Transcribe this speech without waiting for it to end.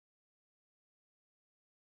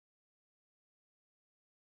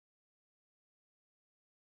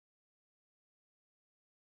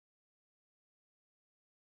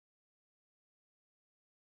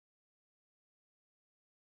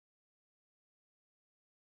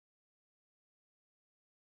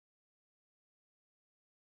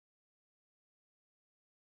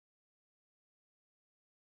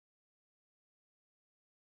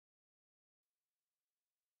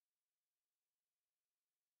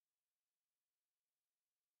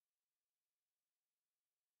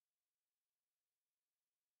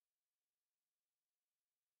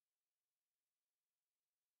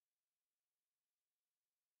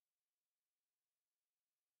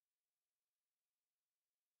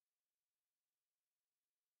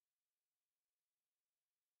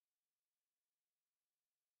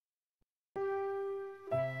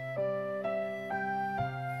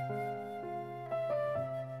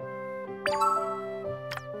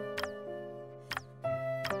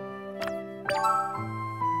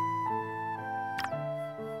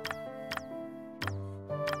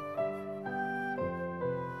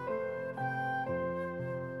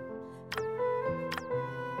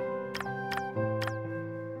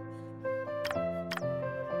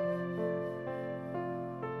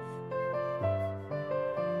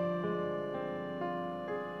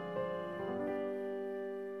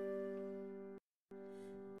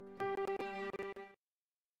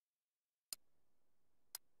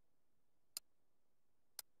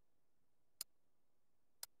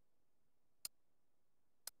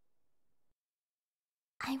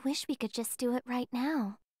I wish we could just do it right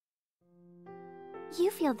now.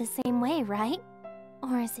 You feel the same way, right?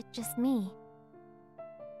 Or is it just me?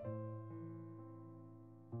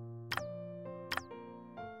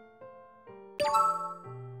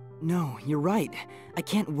 No, you're right. I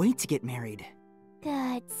can't wait to get married.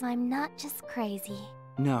 Good, so I'm not just crazy.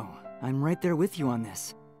 No, I'm right there with you on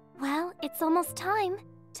this. Well, it's almost time.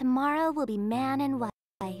 Tomorrow will be man and wife.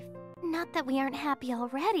 Not that we aren't happy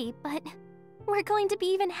already, but we're going to be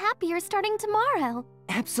even happier starting tomorrow.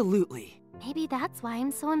 Absolutely. Maybe that's why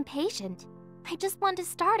I'm so impatient. I just want to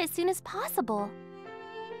start as soon as possible.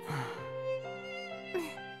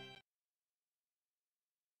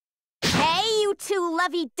 Hey, you two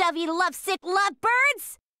lovey-dovey lovesick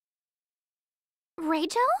lovebirds!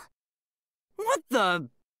 Rachel? What the?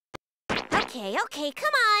 Okay,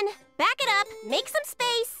 come on. Back it up. Make some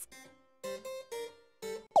space.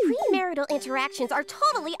 Premarital interactions are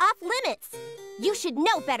totally off-limits. You should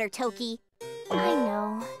know better, Toki. I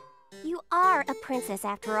know. You are a princess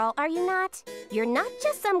after all, are you not? You're not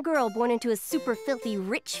just some girl born into a super filthy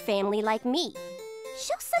rich family like me.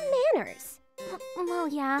 Show some manners. Well,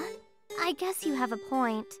 yeah. I guess you have a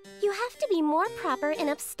point. You have to be more proper and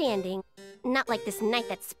upstanding. Not like this knight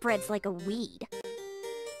that spreads like a weed.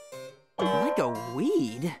 Like a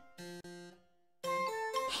weed?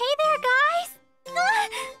 Hey there, guys!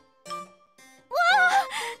 Whoa!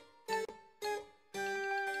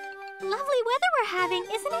 Lovely weather we're having,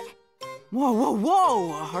 isn't it?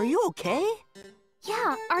 Whoa! Are you okay?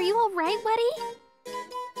 Yeah, are you alright, Weddy?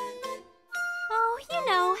 Oh, you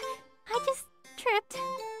know, I just tripped.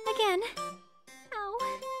 Again. Ow.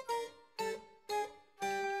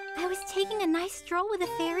 I was taking a nice stroll with a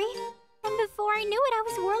fairy, and before I knew it, I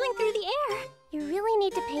was whirling through the air. You really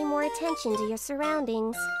need to pay more attention to your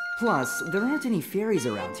surroundings. Plus, there aren't any fairies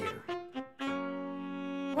around here.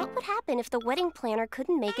 What would happen if the wedding planner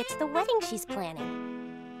couldn't make it to the wedding she's planning?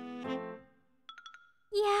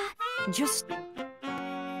 Yeah. Just... Good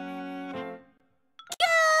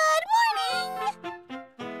morning!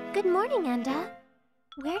 Good morning, Enda.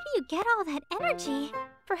 Where do you get all that energy?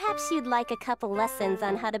 Perhaps you'd like a couple lessons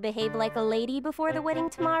on how to behave like a lady before the wedding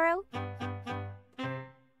tomorrow?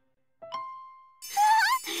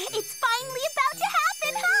 It's finally about to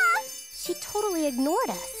happen, huh? She totally ignored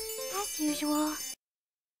us. As usual.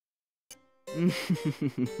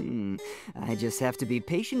 I just have to be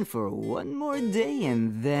patient for one more day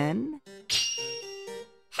and then...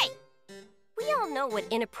 Hey! We all know what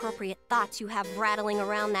inappropriate thoughts you have rattling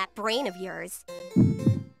around that brain of yours.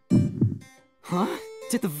 Huh?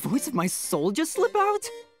 Did the voice of my soul just slip out?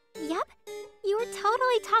 Yep. You were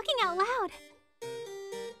totally talking out loud.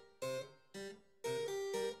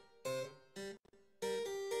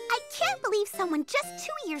 I can't believe someone just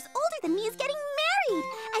 2 years older than me is getting married!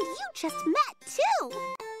 And you just met, too!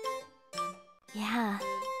 Yeah,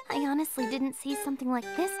 I honestly didn't see something like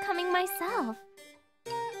this coming myself.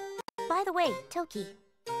 By the way, Toki,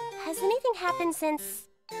 has anything happened since...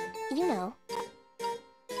 you know?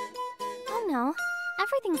 Oh no,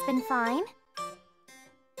 everything's been fine.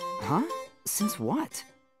 Huh? Since what?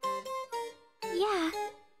 Yeah,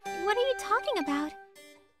 what are you talking about?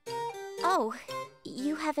 Oh,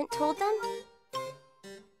 you haven't told them?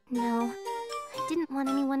 No, I didn't want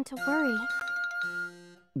anyone to worry.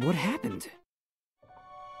 What happened?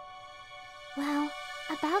 Well,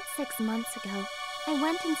 about 6 months ago, I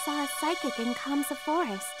went and saw a psychic in Kamsa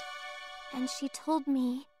Forest. And she told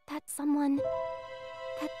me that someone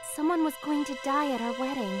was going to die at our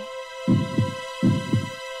wedding.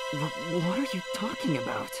 What are you talking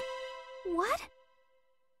about? What?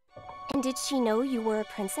 And did she know you were a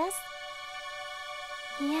princess?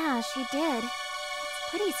 Yeah, she did. It's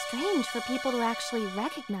pretty strange for people to actually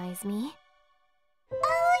recognize me.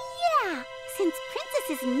 Oh yeah! Since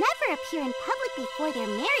princesses never appear in public before they're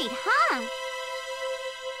married, huh?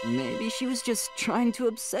 Maybe she was just trying to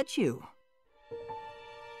upset you.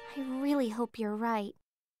 I really hope you're right.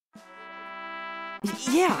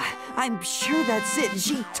 Yeah, I'm sure that's it.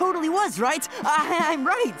 She totally was, right? I'm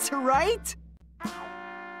right, right?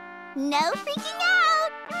 No freaking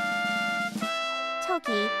out!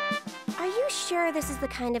 Toki, are you sure this is the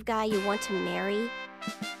kind of guy you want to marry?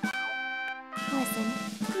 Listen,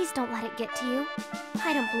 please don't let it get to you.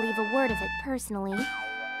 I don't believe a word of it personally.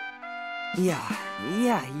 Yeah,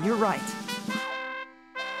 you're right.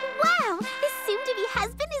 Wow! His soon-to-be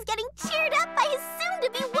husband is getting cheered up by his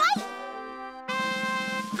soon-to-be wife!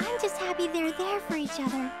 I'm just happy they're there for each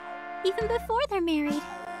other, even before they're married.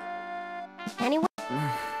 Anyway.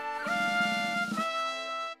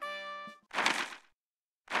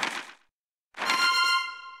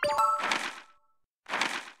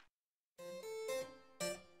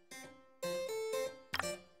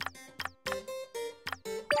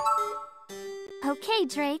 Okay,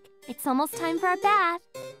 Drake, it's almost time for our bath.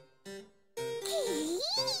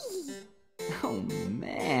 Oh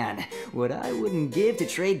man, what I wouldn't give to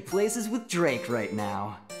trade places with Drake right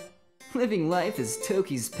now. Living life as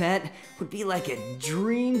Toki's pet would be like a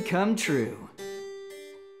dream come true.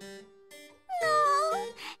 No,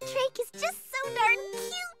 Drake is just so darn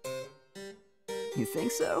cute. You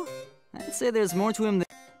think so? I'd say there's more to him than...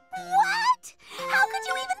 What? How could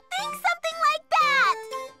you even think something like that?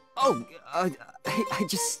 Oh, I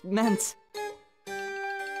just meant...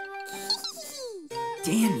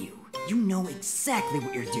 Damn you! You know exactly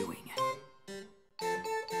what you're doing.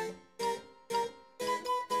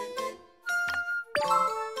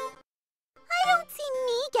 I don't see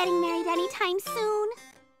me getting married anytime soon.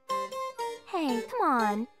 Hey, come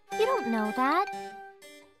on. You don't know that.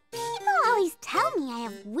 People always tell me I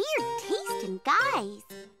have weird taste in guys.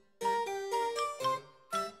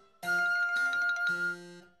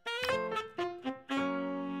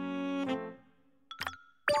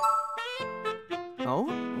 Oh?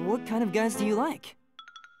 What kind of guys do you like?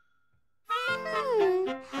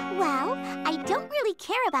 Well, I don't really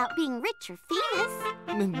care about being rich or famous.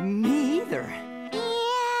 Me either. And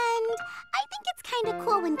I think it's kind of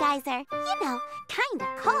cool when guys are, kind of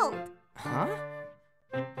cold. Huh?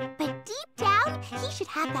 But deep down, he should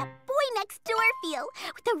have that boy next door feel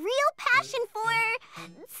with a real passion for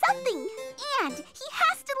something. And he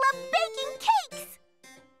has to love baking cakes.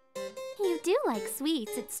 You do like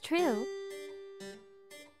sweets, it's true.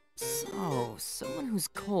 So, someone who's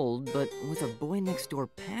cold, but with a boy next door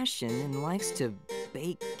passion and likes to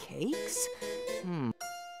bake cakes?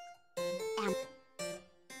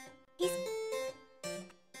 He's...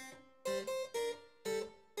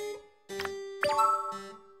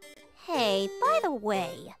 Hey, by the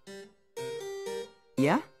way,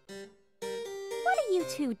 Yeah? what are you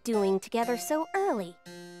two doing together so early?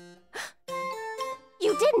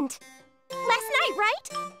 You didn't! Last night, right?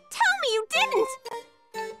 Tell me you didn't!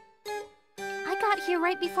 I got here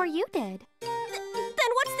right before you did.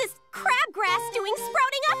 Then what's this crabgrass doing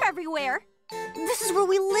sprouting up everywhere? This is where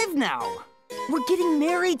we live now! We're getting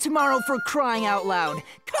married tomorrow, for crying out loud!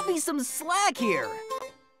 Cut me some slack here!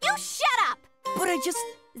 You shut up! But I just...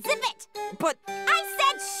 Zip it! But... I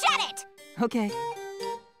said shut it! Okay.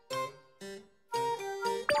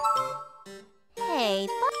 Hey,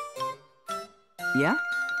 Yeah?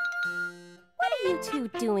 what are you two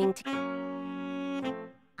doing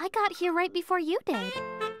I got here right before you did.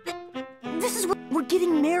 This is where we're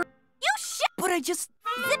getting married. You shut... But I just...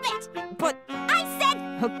 Zip it! But... I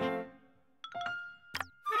said... Okay.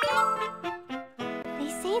 They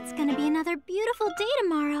say it's gonna be another beautiful day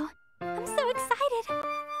tomorrow. I'm so excited.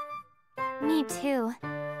 Me too.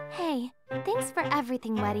 Hey, thanks for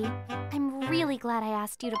everything, Weddy. I'm really glad I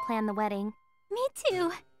asked you to plan the wedding. Me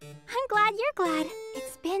too. I'm glad you're glad.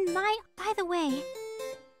 It's been my... By the way,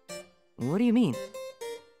 What do you mean?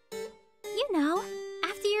 you know,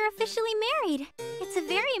 after you're officially married, it's a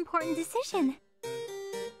very important decision.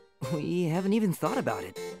 We haven't even thought about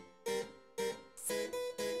it.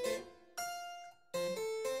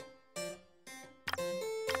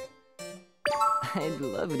 I'd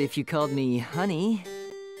love it if you called me honey.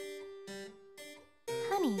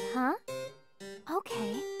 Honey, huh?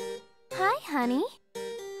 Okay. Hi, honey.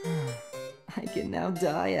 I can now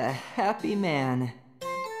die a happy man.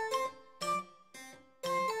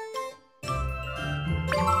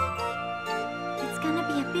 It's gonna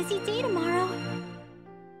be a busy day tomorrow.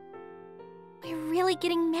 We're really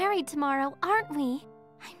getting married tomorrow, aren't we?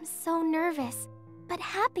 I'm so nervous, but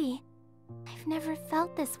happy. I've never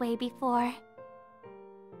felt this way before.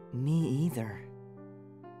 Me either.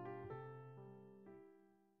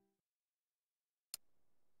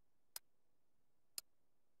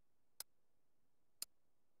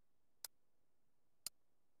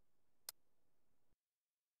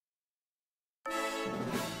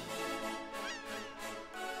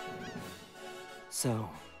 So,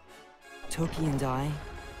 Toki and I,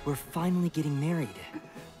 we're finally getting married.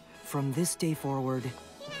 From this day forward,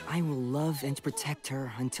 I will love and protect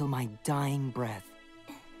her until my dying breath.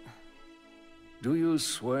 Do you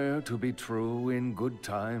swear to be true in good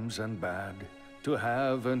times and bad? To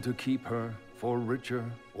have and to keep her, for richer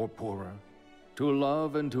or poorer? To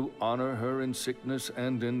love and to honor her in sickness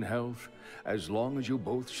and in health, as long as you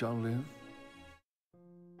both shall live?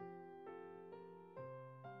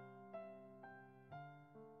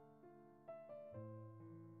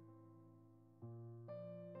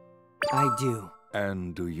 I do.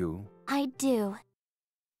 And do you? I do.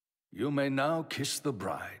 You may now kiss the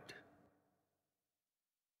bride.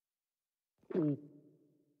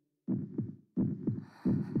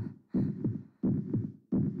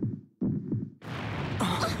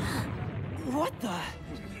 What the?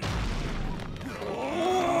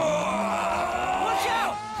 Watch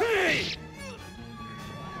out! Hey!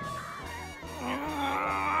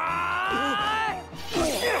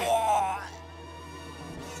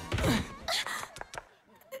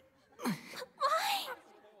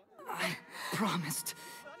 I promised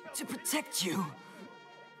to protect you.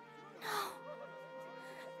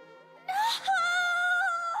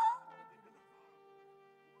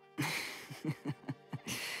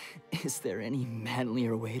 Is there any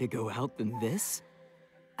manlier way to go out than this?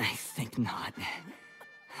 I think not.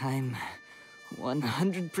 I'm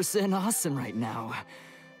 100% awesome right now.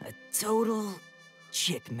 A total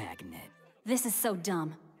chick magnet. This is so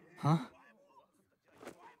dumb. Huh?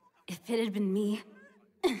 If it had been me,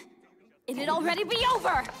 it'd already be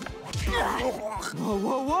over! Whoa,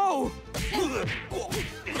 whoa, whoa!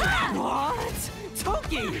 What?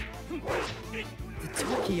 Toki! The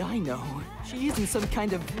Toki I know, she isn't some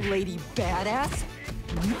kind of lady badass.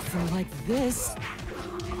 Nothing like this.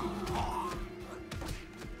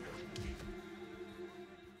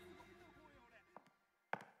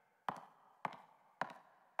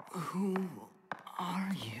 Who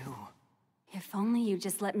are you? If only you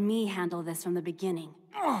just let me handle this from the beginning.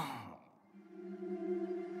 How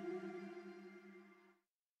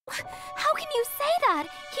can you say that?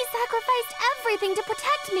 He sacrificed everything to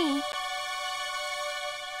protect me.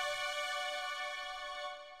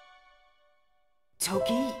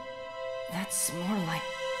 Toki? That's more like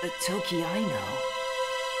the Toki I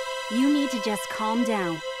know. You need to just calm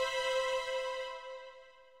down.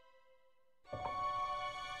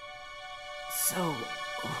 So,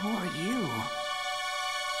 who are you?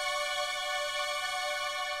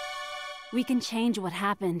 We can change what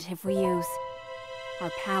happened if we use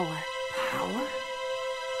our power. Power?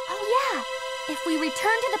 Oh yeah, if we return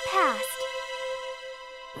to the past.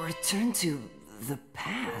 Return to the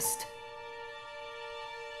past?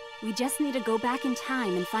 We just need to go back in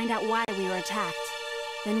time and find out why we were attacked.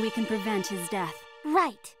 Then we can prevent his death.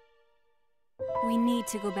 Right. We need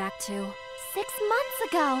to go back to 6 months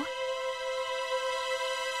ago.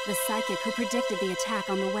 the psychic who predicted the attack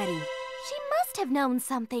on the wedding. She must have known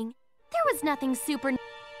something. There was nothing super...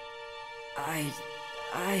 I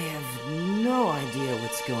have no idea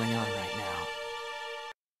what's going on right now.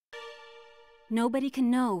 Nobody can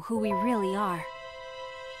know who we really are.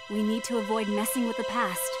 We need to avoid messing with the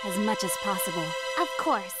past as much as possible. Of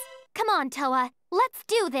course. Come on, Toa. Let's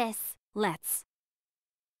do this. Let's.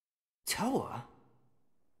 Toa?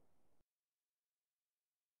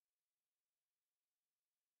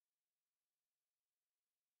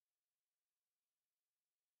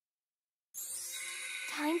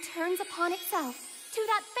 Time turns upon itself to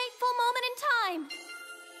that fateful moment in time.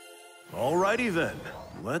 Alrighty then,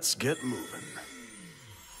 let's get moving.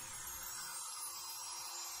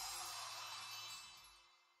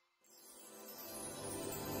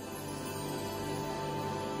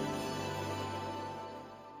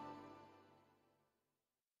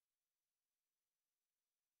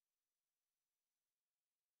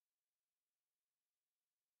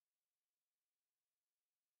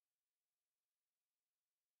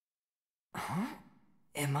 Huh?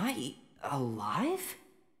 Am I alive?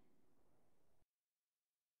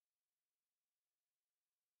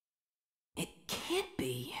 It can't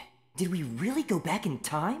be. Did we really go back in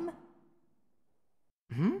time?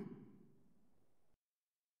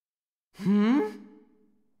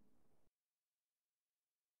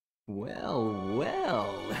 Well,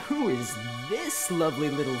 well, who is this lovely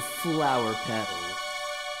little flower petal?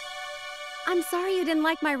 I'm sorry you didn't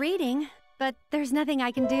like my reading, but there's nothing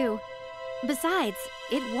I can do. Besides,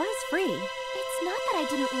 it was free. It's not that I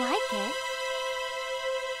didn't like it.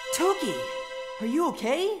 Toki! Are you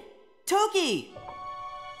okay? Toki!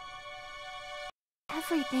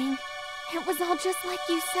 Everything. It was all just like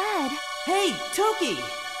you said. Hey, Toki!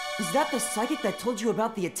 Is that the psychic that told you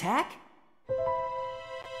about the attack?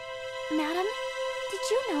 Madam, did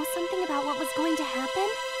you know something about what was going to happen?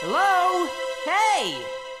 Hello? Hey!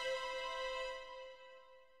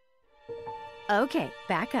 Okay,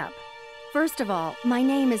 back up. First of all, my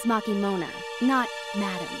name is Makimona, not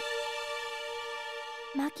Madam.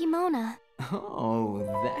 Makimona. Oh,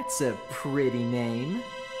 that's a pretty name.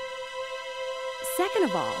 Second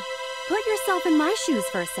of all, put yourself in my shoes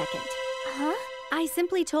for a second. Huh? I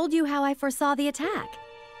simply told you how I foresaw the attack,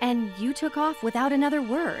 and you took off without another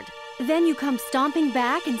word. Then you come stomping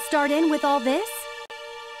back and start in with all this?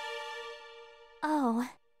 Oh.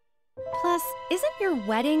 Plus, isn't your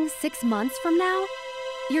wedding 6 months from now?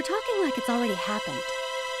 You're talking like it's already happened.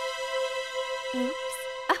 Oops.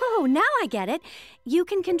 Oh, now I get it. You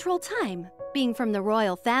can control time, being from the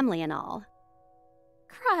royal family and all.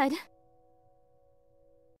 Crud.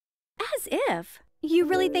 As if. You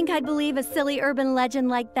really think I'd believe a silly urban legend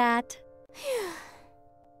like that?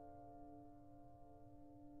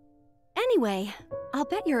 Anyway, I'll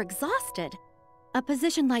bet you're exhausted. A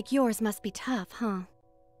position like yours must be tough, huh?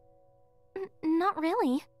 Not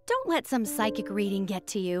really. Don't let some psychic reading get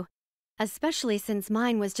to you. Especially since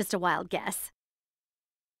mine was just a wild guess.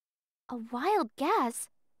 A wild guess?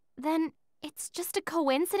 Then it's just a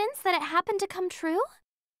coincidence that it happened to come true?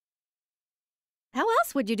 How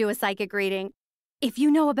else would you do a psychic reading? If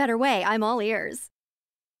you know a better way, I'm all ears.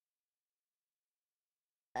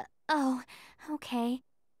 Oh, okay.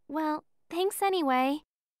 Well, thanks anyway.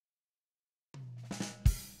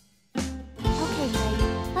 Okay,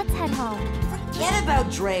 Drake, let's head home. Forget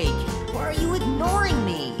about Drake! Why are you ignoring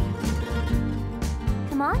me?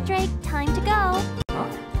 Come on, Drake, time to go. Huh?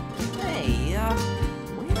 Hey,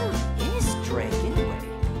 where is Drake anyway?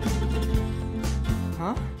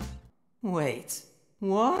 Huh? Wait,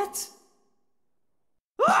 what?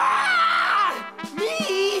 Ah!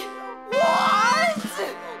 Me? What?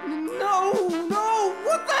 No,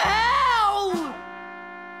 what the hell?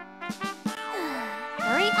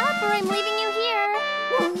 Hurry up or I'm leaving you here.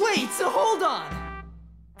 Wait, so hold on.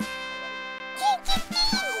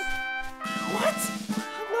 What?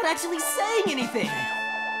 I'm not actually saying anything.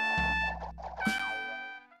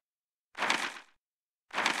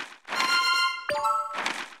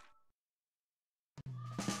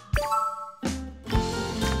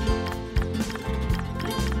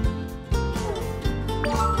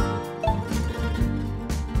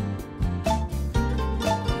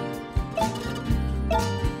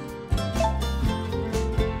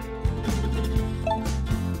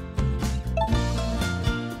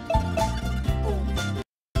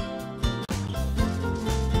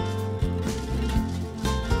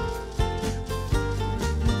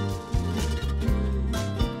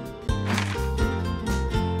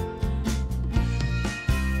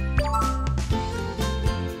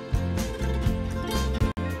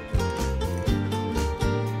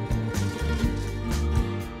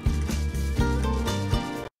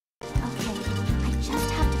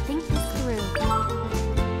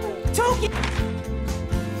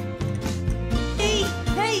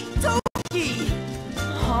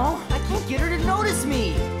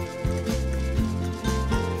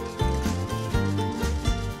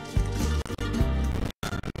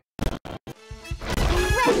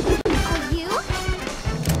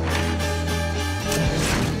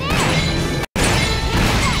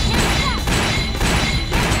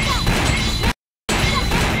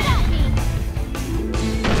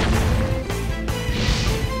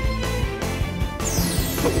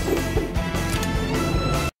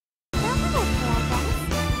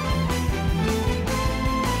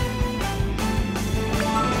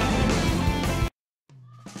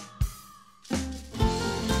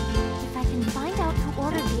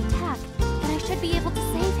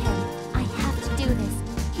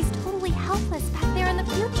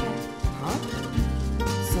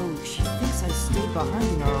 behind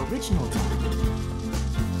in our original time.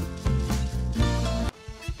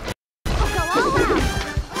 I'll go all out!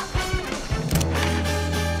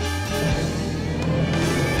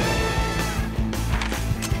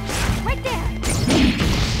 Right there!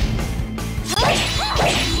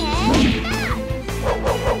 And back!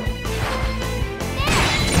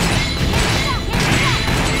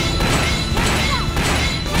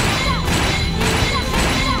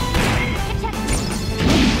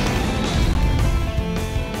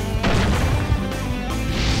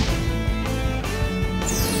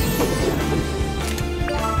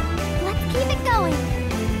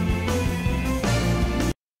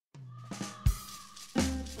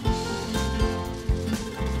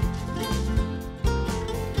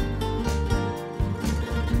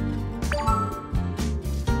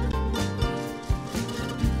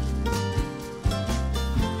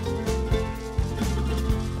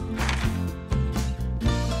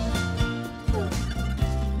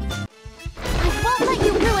 won't let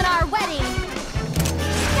you ruin our wedding!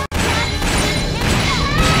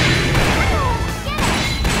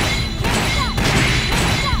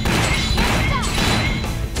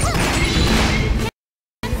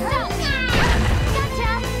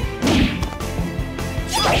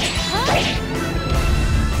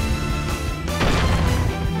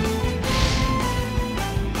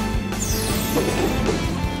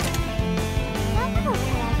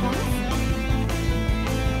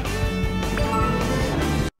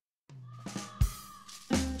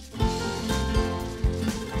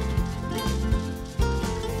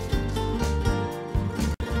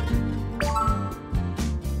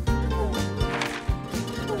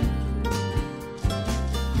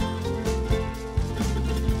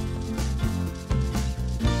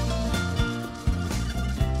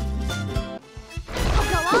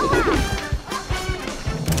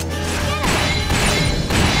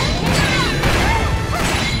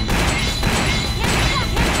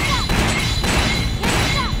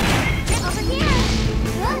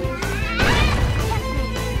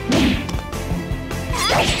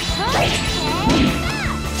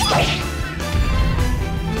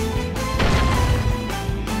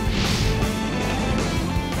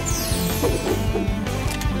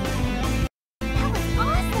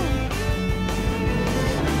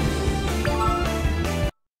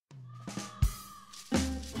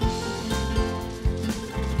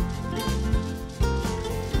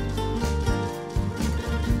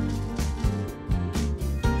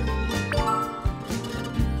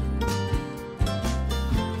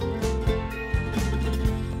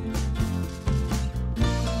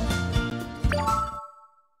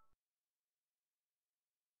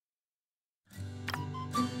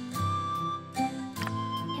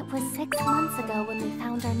 It was 6 months ago when we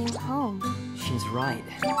found our new home. She's right.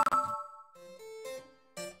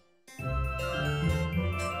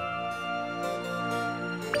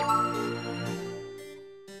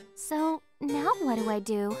 So, now what do I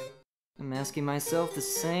do? I'm asking myself the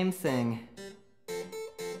same thing.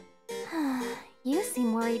 You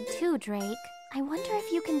seem worried too, Drake. I wonder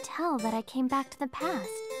if you can tell that I came back to the past.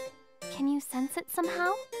 Can you sense it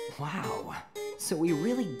somehow? Wow. So we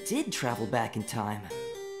really did travel back in time.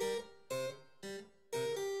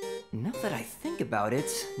 Now that I think about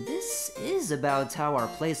it, this is about how our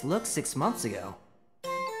place looked 6 months ago.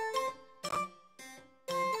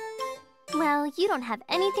 Well, you don't have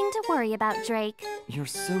anything to worry about, Drake. You're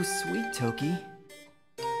so sweet, Toki.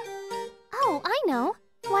 Oh, I know.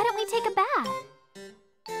 Why don't we take a bath?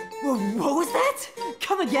 What was that?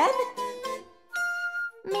 Come again?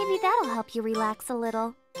 Maybe that'll help you relax a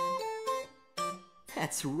little.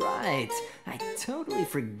 That's right. I totally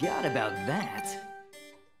forgot about that.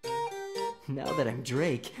 Now that I'm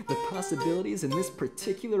Drake, the possibilities in this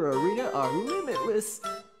particular arena are limitless.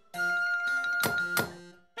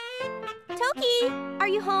 Toki, are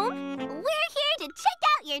you home? We're here to check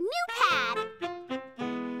out your new pad.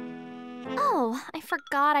 Oh, I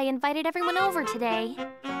forgot I invited everyone over today.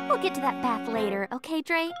 We'll get to that bath later, okay,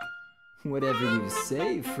 Drake? Whatever you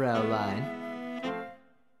say, Fraulein.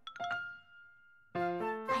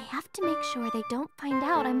 I have to make sure they don't find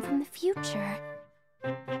out I'm from the future.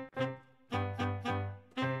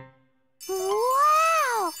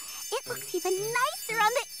 Wow! It looks even nicer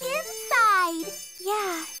on the inside!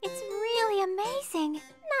 Yeah, it's really amazing.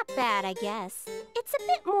 Not bad, I guess. It's a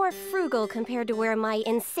bit more frugal compared to where my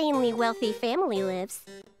insanely wealthy family lives.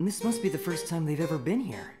 This must be the first time they've ever been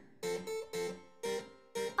here.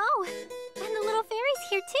 Oh, and the little fairy's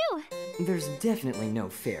here too. There's definitely no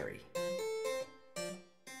fairy.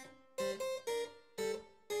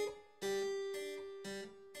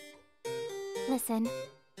 Listen,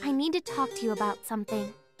 I need to talk to you about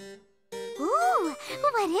something. Ooh,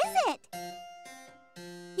 what is it?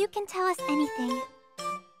 You can tell us anything.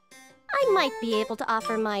 I might be able to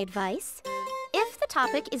offer my advice, if the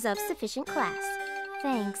topic is of sufficient class.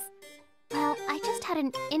 Thanks. Well, I just had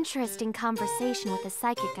an interesting conversation with a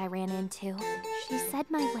psychic I ran into. She said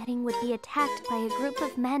my wedding would be attacked by a group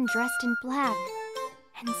of men dressed in black,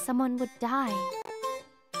 and someone would die.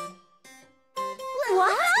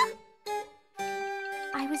 What?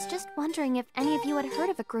 I was just wondering if any of you had heard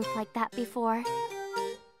of a group like that before.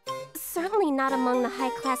 Certainly not among the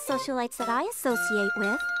high-class socialites that I associate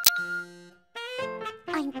with.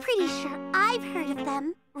 I'm pretty sure I've heard of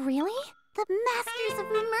them. Really? The Masters of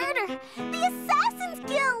Murder! The Assassin's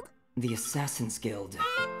Guild! The Assassin's Guild.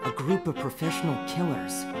 A group of professional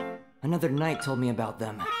killers. Another knight told me about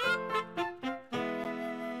them.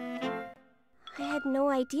 I had no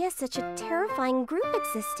idea such a terrifying group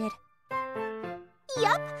existed.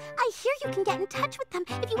 Yup! I hear you can get in touch with them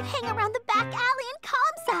if you hang around the back alley in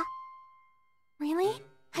Kamsa! Really?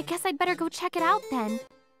 I guess I'd better go check it out then.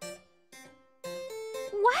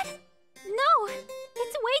 What? No!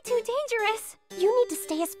 It's way too dangerous! You need to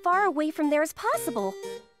stay as far away from there as possible.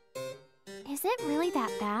 Is it really that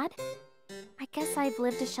bad? I guess I've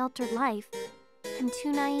lived a sheltered life. I'm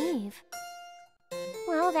too naive.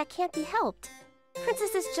 Well, that can't be helped.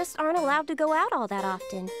 Princesses just aren't allowed to go out all that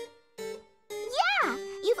often. Yeah!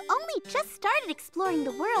 You've only just started exploring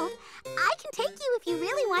the world. I can take you if you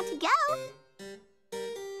really want to go.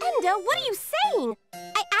 Enda, what are you saying?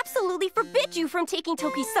 I absolutely forbid you from taking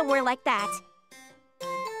Toki somewhere like that.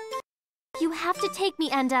 You have to take me,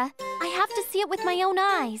 Enda. I have to see it with my own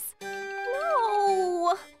eyes.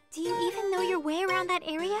 No! Do you even know your way around that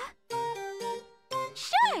area?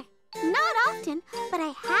 Sure! Not often, but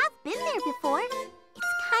I have been there before.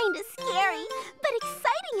 It's kinda scary, but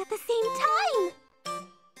exciting at the same time.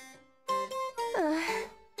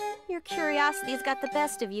 Your curiosity's got the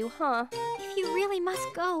best of you, huh? If you really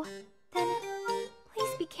must go, then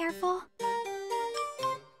please be careful.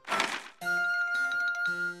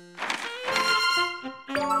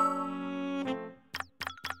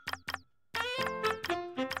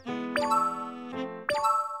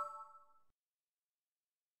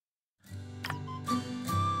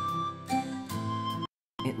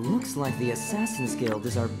 It looks like the Assassin's Guild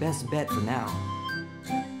is our best bet for now.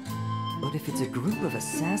 But if it's a group of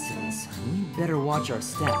assassins, we'd better watch our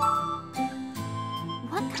step.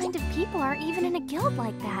 What kind of people are even in a guild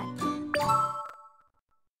like that?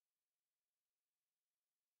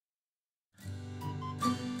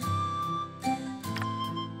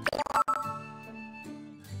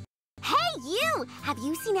 Hey, you! Have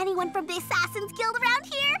you seen anyone from the Assassin's Guild around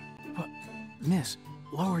here? Miss,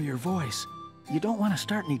 lower your voice. You don't want to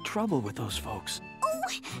start any trouble with those folks. Oh,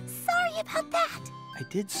 sorry about that. I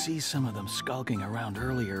did see some of them skulking around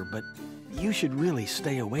earlier, but you should really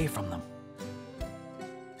stay away from them.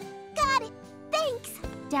 Got it. Thanks.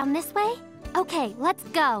 Down this way? Okay, let's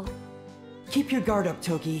go. Keep your guard up,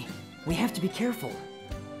 Toki. We have to be careful.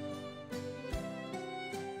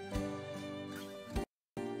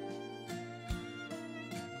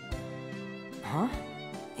 Huh?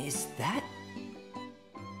 Is that...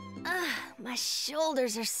 My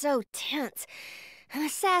shoulders are so tense. An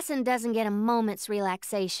assassin doesn't get a moment's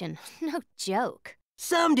relaxation. No joke.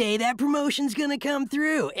 Someday that promotion's gonna come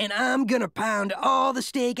through, and I'm gonna pound all the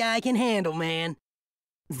steak I can handle, man.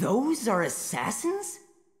 Those are assassins?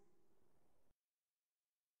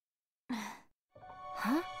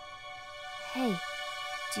 Huh? Hey,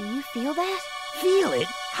 do you feel that? Feel it?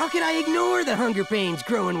 How could I ignore the hunger pains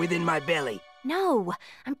growing within my belly? No,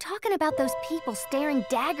 I'm talking about those people staring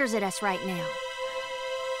daggers at us right now.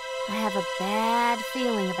 I have a bad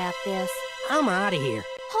feeling about this. I'm out of here.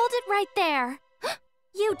 Hold it right there.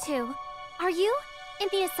 You two, are you in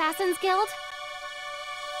the Assassin's Guild?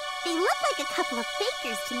 They look like a couple of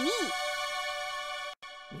fakers to me.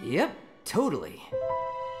 Yep, totally.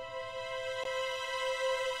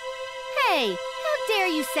 Hey, how dare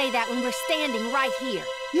you say that when we're standing right here?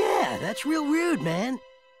 Yeah, that's real rude, man.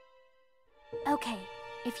 Okay,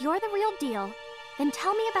 if you're the real deal, then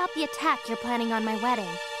tell me about the attack you're planning on my wedding.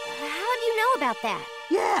 How do you know about that?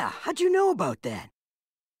 Yeah, how'd you know about that?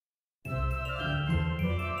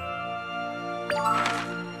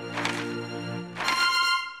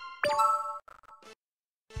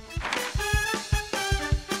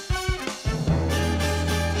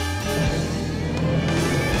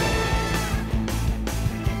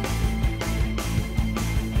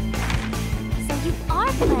 So you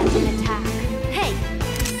are planning an attack. Hey,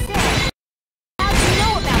 Sarah, how do you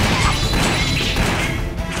know about that?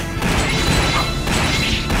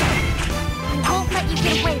 I won't let you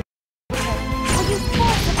get away with it. I'll use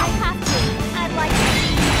force if I have to. I'd like to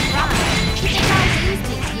see you try. You think I'll use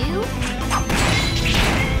to you?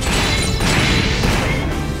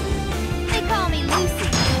 They call me Lucy.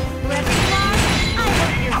 Whoever you are, I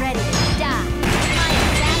hope you're ready to die. My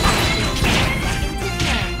assassin is second to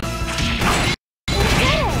none. We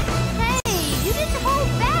did it!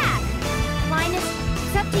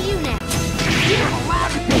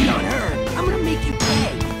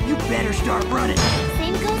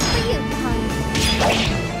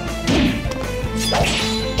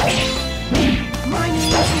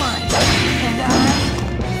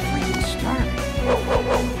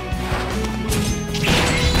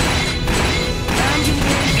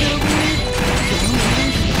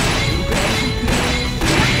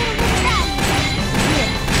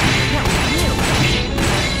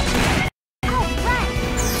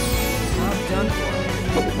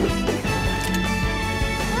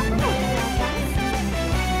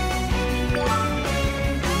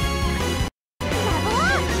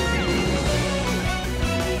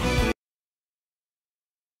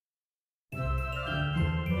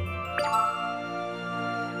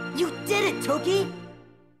 You did it, Toki!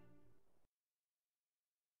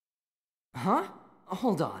 Huh?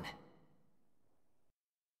 Hold on.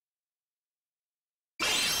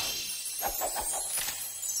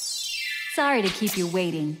 Sorry to keep you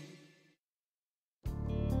waiting.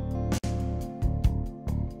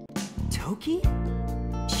 Toki?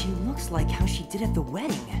 She looks like how she did at the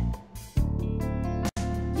wedding.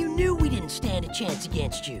 You knew we didn't stand a chance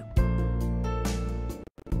against you.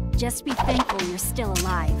 Just be thankful you're still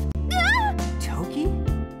alive. Toki?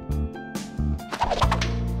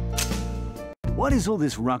 What is all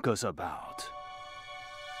this ruckus about?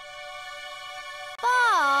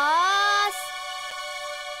 Boss!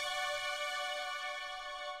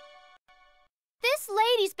 This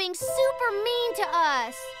lady's being super mean to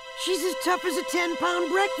us. She's as tough as a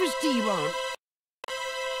 10-pound breakfast T-bone.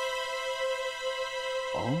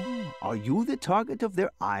 Oh, are you the target of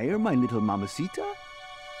their ire, my little mamacita?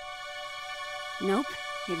 Nope,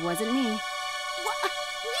 it wasn't me. What?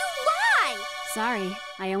 You lie! Sorry,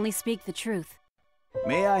 I only speak the truth.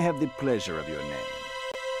 May I have the pleasure of your name?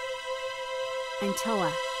 I'm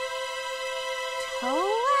Toa.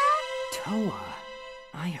 Toa? Toa.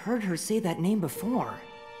 I heard her say that name before.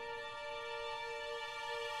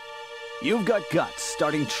 You've got guts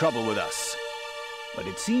starting trouble with us. But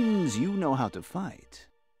it seems you know how to fight.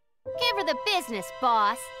 Give her the business,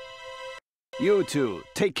 boss. You two,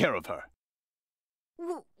 take care of her.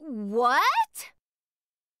 What?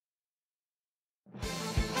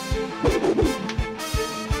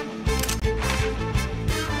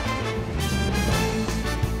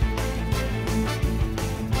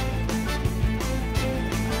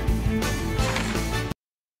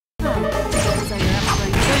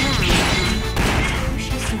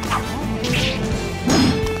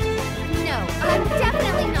 No, I'm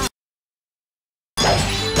definitely not. I'm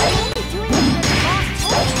only doing it because the boss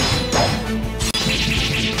told me.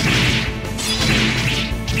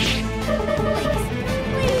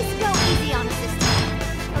 Please go easy on us this time,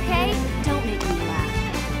 okay? Don't make me laugh.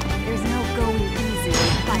 There's no going easy in a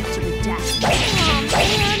fight to the death. Oh,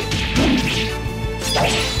 man.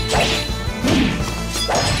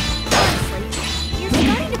 Honestly, you're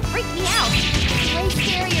starting to freak me out. Way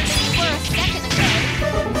scarier than you were a second ago.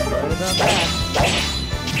 Right about that.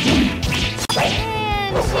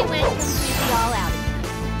 And she went completely all out.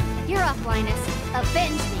 You're up, Linus.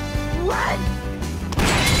 Avenge me. What?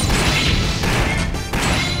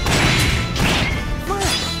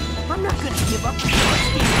 Fine. I'm not gonna give up until I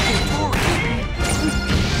stand victorious.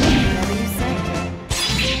 Whatever you say.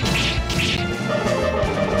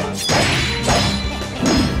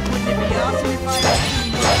 Wouldn't it be awesome if I actually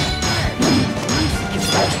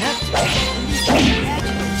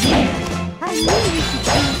I knew you could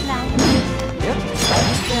do it, Linus. Yep,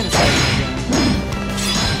 I'm fantasizing again.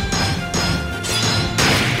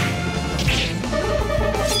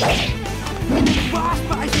 Boss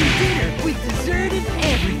buys you dinner. We deserted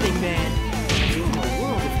everything, man. Who in the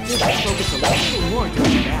world if just focus a little more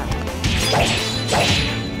during battle?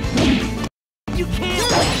 You can't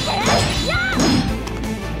win. Yeah!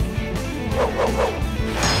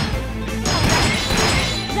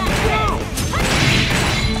 That's it!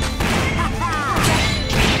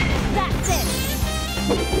 That's it!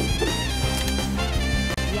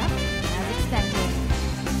 Yep, as expected.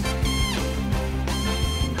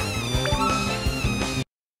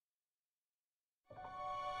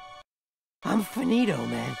 I'm finito,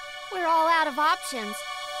 man. We're all out of options.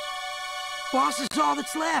 Boss is all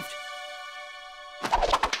that's left.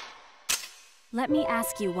 Let me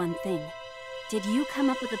ask you one thing. Did you come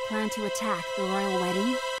up with a plan to attack the royal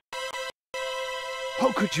wedding?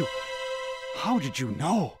 How could you? How did you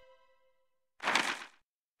know?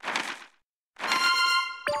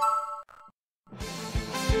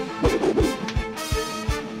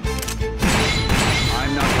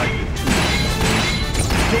 I'm not like you two.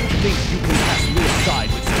 Don't think you can pass me aside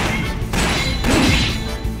with such.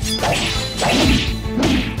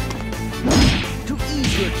 To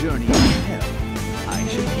ease your journey into hell, I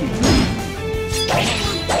should give you.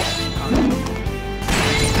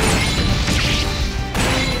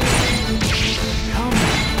 Come,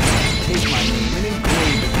 take my name and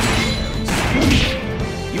engrave it in your parents.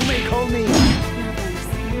 You may call me.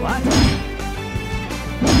 What?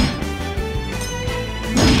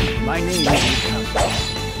 My name is Vulkan,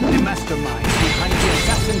 the mastermind behind the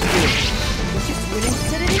Assassin's Guild. We just went and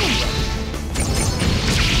said it anyway.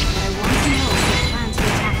 What I want to know is your plan to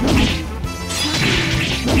attack the wedding.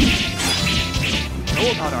 Know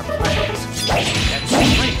about our plans. That's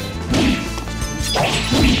great.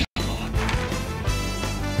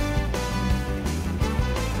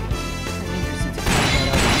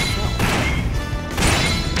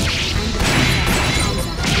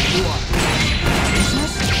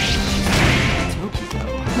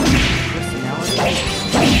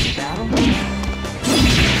 Battle?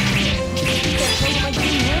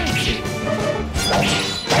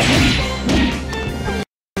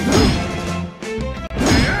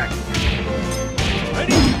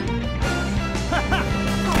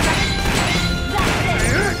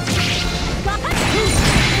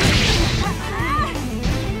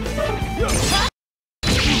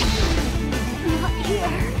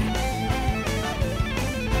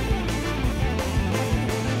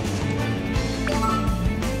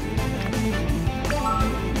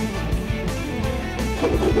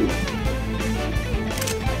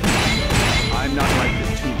 I'm not like the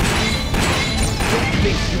two. Don't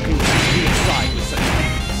think you can keep me aside with such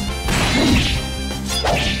things.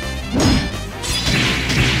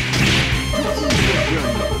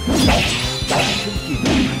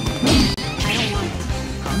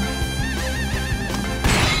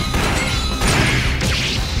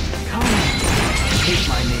 Come, take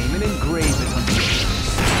my name and engrave it onto your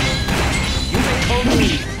face. You may call me...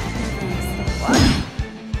 What?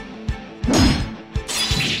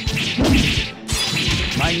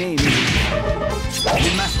 My name is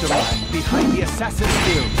the mastermind behind the Assassin's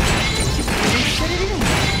Guild. You said it anyway.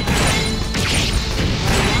 What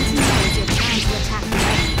I want to know is your plan to attack the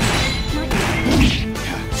wedding.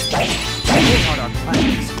 Not What are our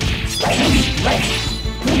plans?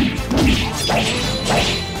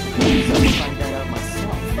 Find that out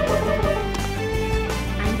myself.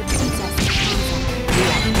 I'm the princess of Kanza.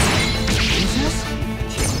 Princess?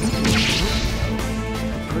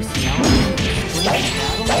 Personality?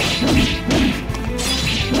 Battle?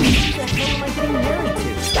 Who the hell am I getting married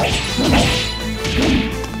to? Ready?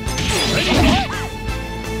 Ready?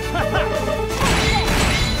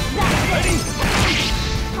 Ready?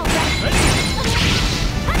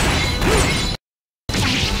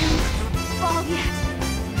 Fall yet.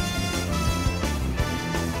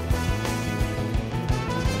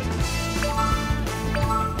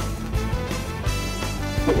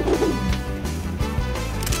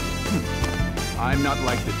 I'm not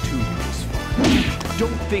like the two years far.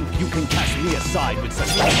 Don't think you can cast me aside with such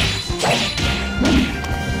things.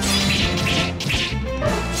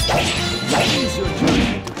 What is your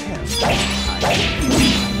journey to hell? I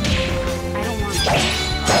don't want to.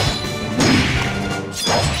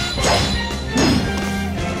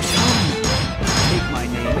 Take my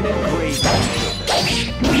name and engrave it.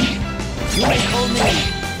 You may call me...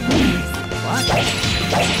 What?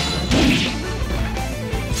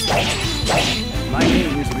 My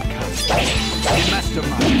name is Vulkan, the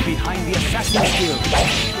mastermind behind the Assassin's Guild.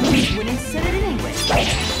 You wouldn't said it anyway.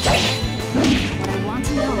 What I want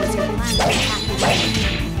to know is your plan to attack the wedding.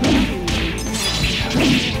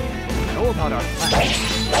 Know about our plans.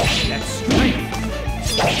 Let's strike.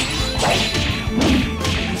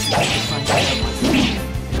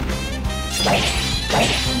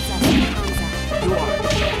 You are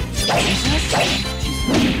princess? She's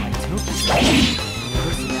like my Toki.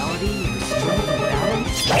 Personality, her strength in battle?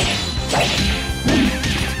 Who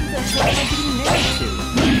the hell am I getting married to?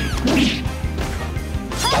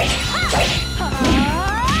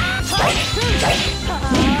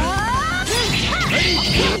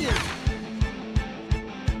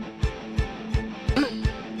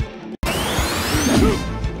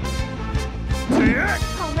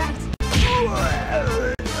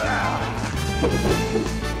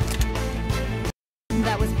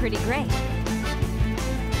 That was pretty great.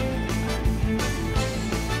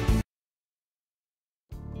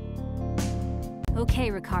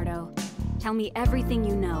 Okay, Ricardo. Tell me everything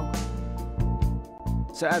you know.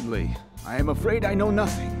 Sadly, I am afraid I know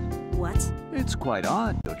nothing. What? It's quite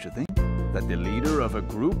odd, don't you think? That the leader of a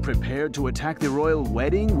group prepared to attack the royal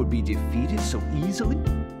wedding would be defeated so easily?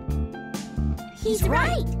 He's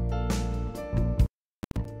right.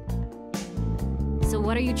 So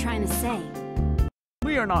what are you trying to say?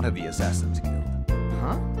 We are not of the Assassin's Guild.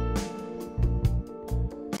 Huh?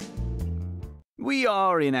 We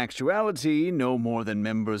are, in actuality, no more than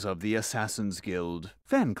members of the Assassin's Guild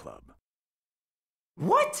fan club.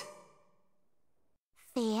 What?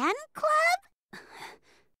 Fan club?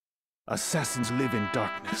 Assassins live in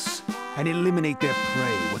darkness and eliminate their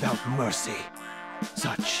prey without mercy.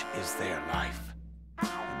 Such is their life.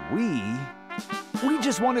 And we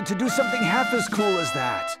just wanted to do something half as cool as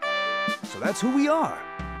that. So that's who we are.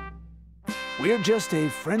 We're just a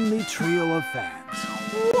friendly trio of fans.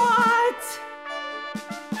 What?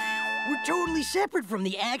 We're totally separate from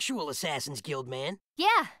the actual Assassin's Guild, man.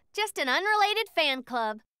 Yeah, just an unrelated fan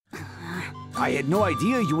club. I had no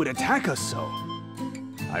idea you would attack us so.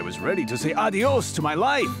 I was ready to say adios to my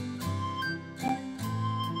life.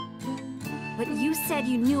 But you said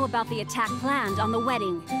you knew about the attack planned on the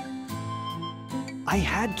wedding. I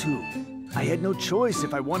had to. I had no choice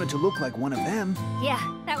if I wanted to look like one of them. Yeah,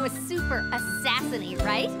 that was super assassin-y,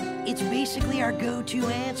 right? It's basically our go-to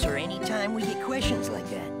answer anytime we get questions like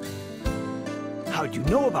that. How'd you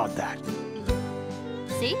know about that?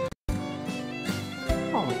 See?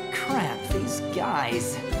 Holy crap, these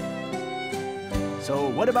guys. So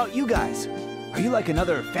what about you guys? Are you like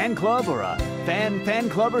another fan club or a fan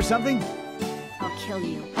club or something? I'll kill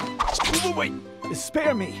you. Oh, wait!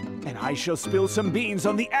 Spare me, and I shall spill some beans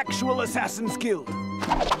on the actual Assassin's Guild.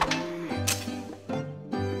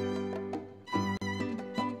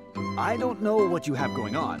 I don't know what you have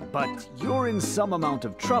going on, but you're in some amount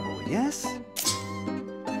of trouble, yes?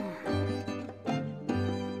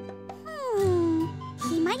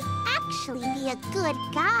 He might actually be a good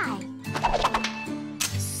guy.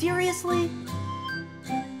 Seriously?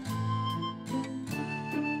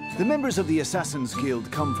 The members of the Assassin's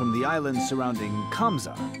Guild come from the islands surrounding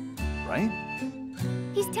Kamsa, right?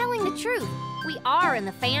 He's telling the truth. We are in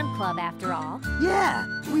the fan club, after all. Yeah,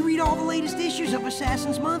 we read all the latest issues of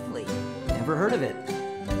Assassin's Monthly. Never heard of it.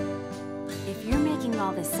 If you're making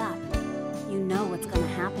all this up, you know what's gonna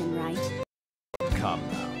happen, right? Come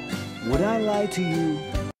now. Would I lie to you?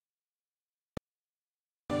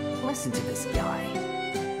 Listen to this guy.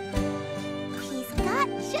 He's got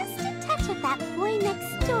just a touch of that boy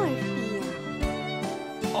next door feel.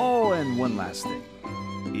 Oh, and one last thing,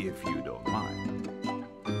 if you don't mind.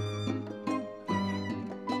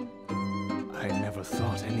 I never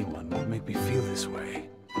thought anyone would make me feel this way.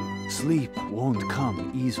 Sleep won't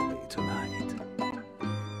come easily tonight.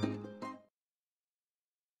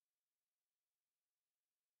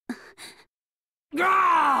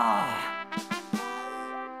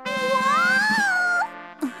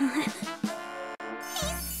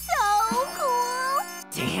 He's so cool!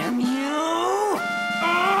 Damn you!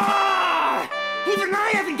 Ah! Even I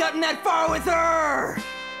haven't gotten that far with her!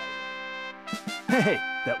 Hey,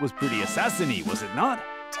 that was pretty assassin-y, was it not?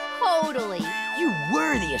 Totally. You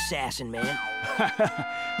were the assassin, man.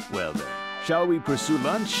 Well then, shall we pursue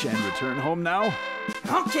lunch and return home now?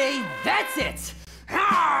 Okay, that's it!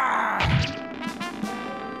 Ah!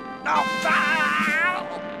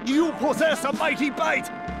 You possess a mighty bite!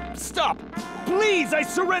 Stop! Please, I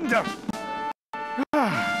surrender!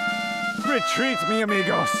 Retreat, mi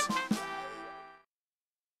amigos!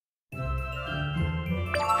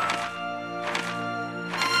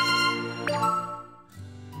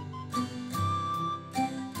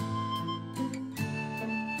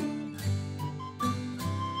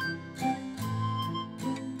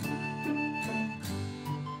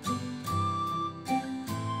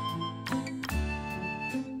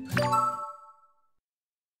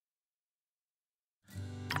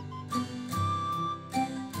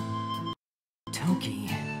 Toki,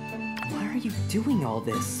 why are you doing all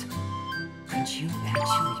this? Could you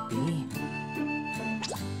actually be?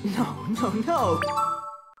 No!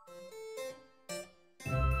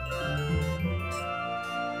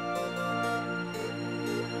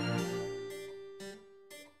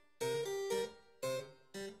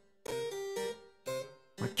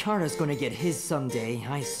 Ricardo's gonna get his someday,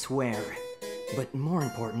 I swear. But more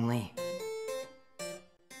importantly,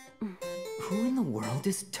 who in the world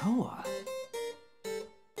is Toa?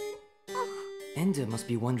 Enda must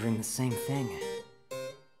be wondering the same thing.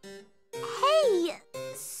 Hey,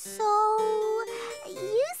 so...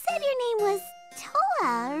 you said your name was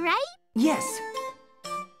Toa, right? Yes!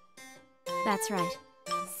 That's right.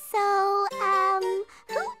 So,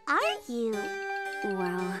 who are you?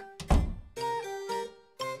 Well,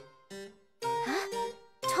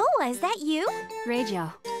 Toa, is that you?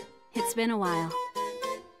 Reijo, it's been a while.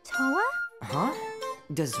 Toa? Huh?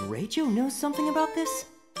 Does Reijo know something about this?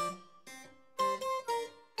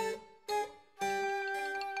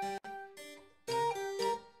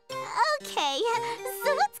 Okay,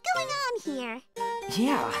 so what's going on here?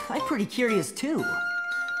 Yeah, I'm pretty curious too.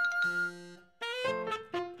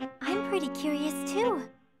 I'm pretty curious too.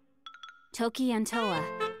 Toki and Toa,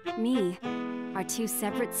 me, are two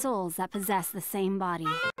separate souls that possess the same body.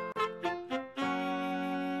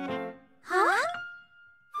 Huh?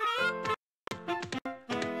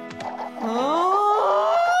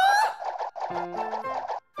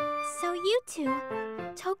 So you two,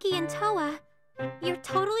 Toki and Toa, you're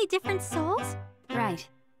totally different souls? Right.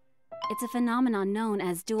 It's a phenomenon known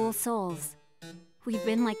as dual souls. We've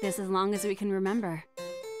been like this as long as we can remember.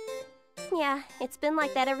 Yeah, it's been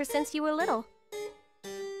like that ever since you were little.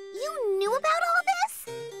 You knew about all this?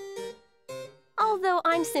 Although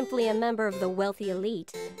I'm simply a member of the wealthy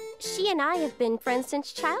elite, she and I have been friends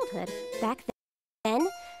since childhood. Back then,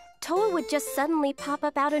 Toa would just suddenly pop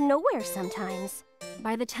up out of nowhere sometimes.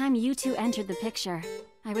 By the time you two entered the picture,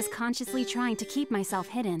 I was consciously trying to keep myself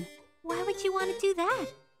hidden. Why would you want to do that?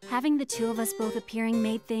 Having the two of us both appearing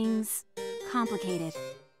made things complicated.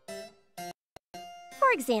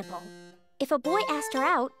 For example, if a boy asked her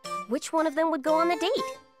out, which one of them would go on the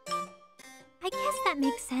date? I guess that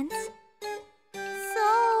makes sense.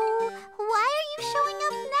 So, why are you showing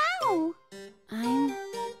up now? I'm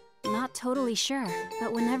not totally sure,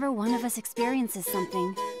 but whenever one of us experiences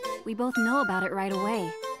something, we both know about it right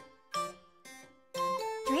away.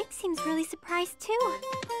 Drake seems really surprised too.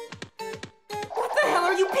 What the hell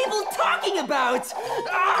are you people talking about?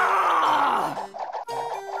 Ah!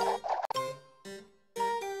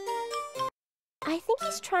 I think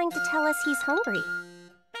he's trying to tell us he's hungry.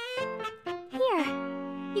 Here,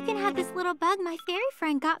 you can have this little bug my fairy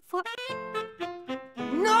friend got for...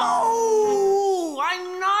 No!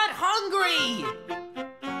 I'm not hungry!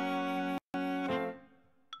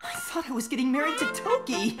 I thought I was getting married to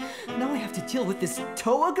Toki. Now I have to deal with this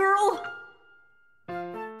Toa girl?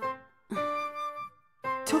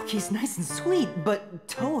 Toki's nice and sweet, but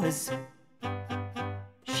Toa's...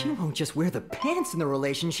 She won't just wear the pants in the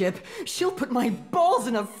relationship. She'll put my balls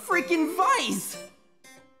in a freaking vice!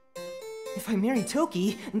 If I marry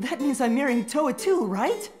Toki, that means I'm marrying Toa too,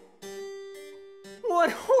 right? What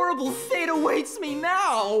horrible fate awaits me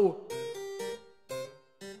now?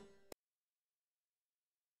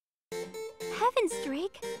 Heavens,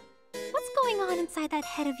 Drake. What's going on inside that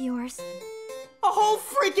head of yours? A whole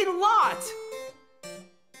freaking lot!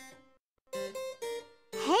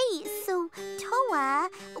 Hey, so, Toa,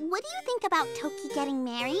 what do you think about Toki getting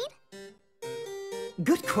married?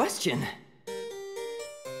 Good question.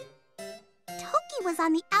 Toki was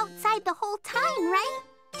on the outside the whole time, right?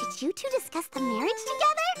 Did you two discuss the marriage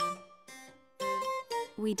together?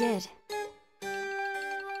 We did.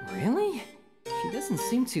 Really? She doesn't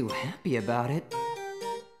seem too happy about it.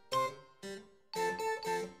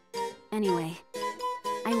 Anyway,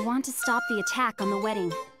 I want to stop the attack on the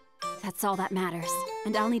wedding. That's all that matters,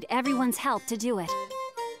 and I'll need everyone's help to do it.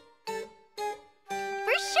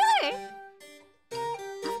 For sure!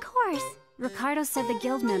 Of course. Ricardo said the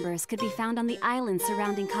guild members could be found on the island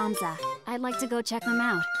surrounding Kamsa. I'd like to go check them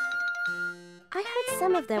out. I heard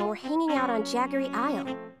some of them were hanging out on Jaggery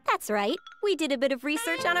Isle. That's right, we did a bit of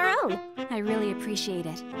research on our own. I really appreciate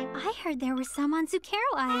it. I heard there were some on Zucchero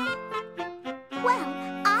Isle. Well,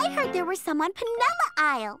 I heard there were some on Panella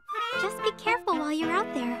Isle. Just be careful while you're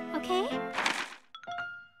out there, okay?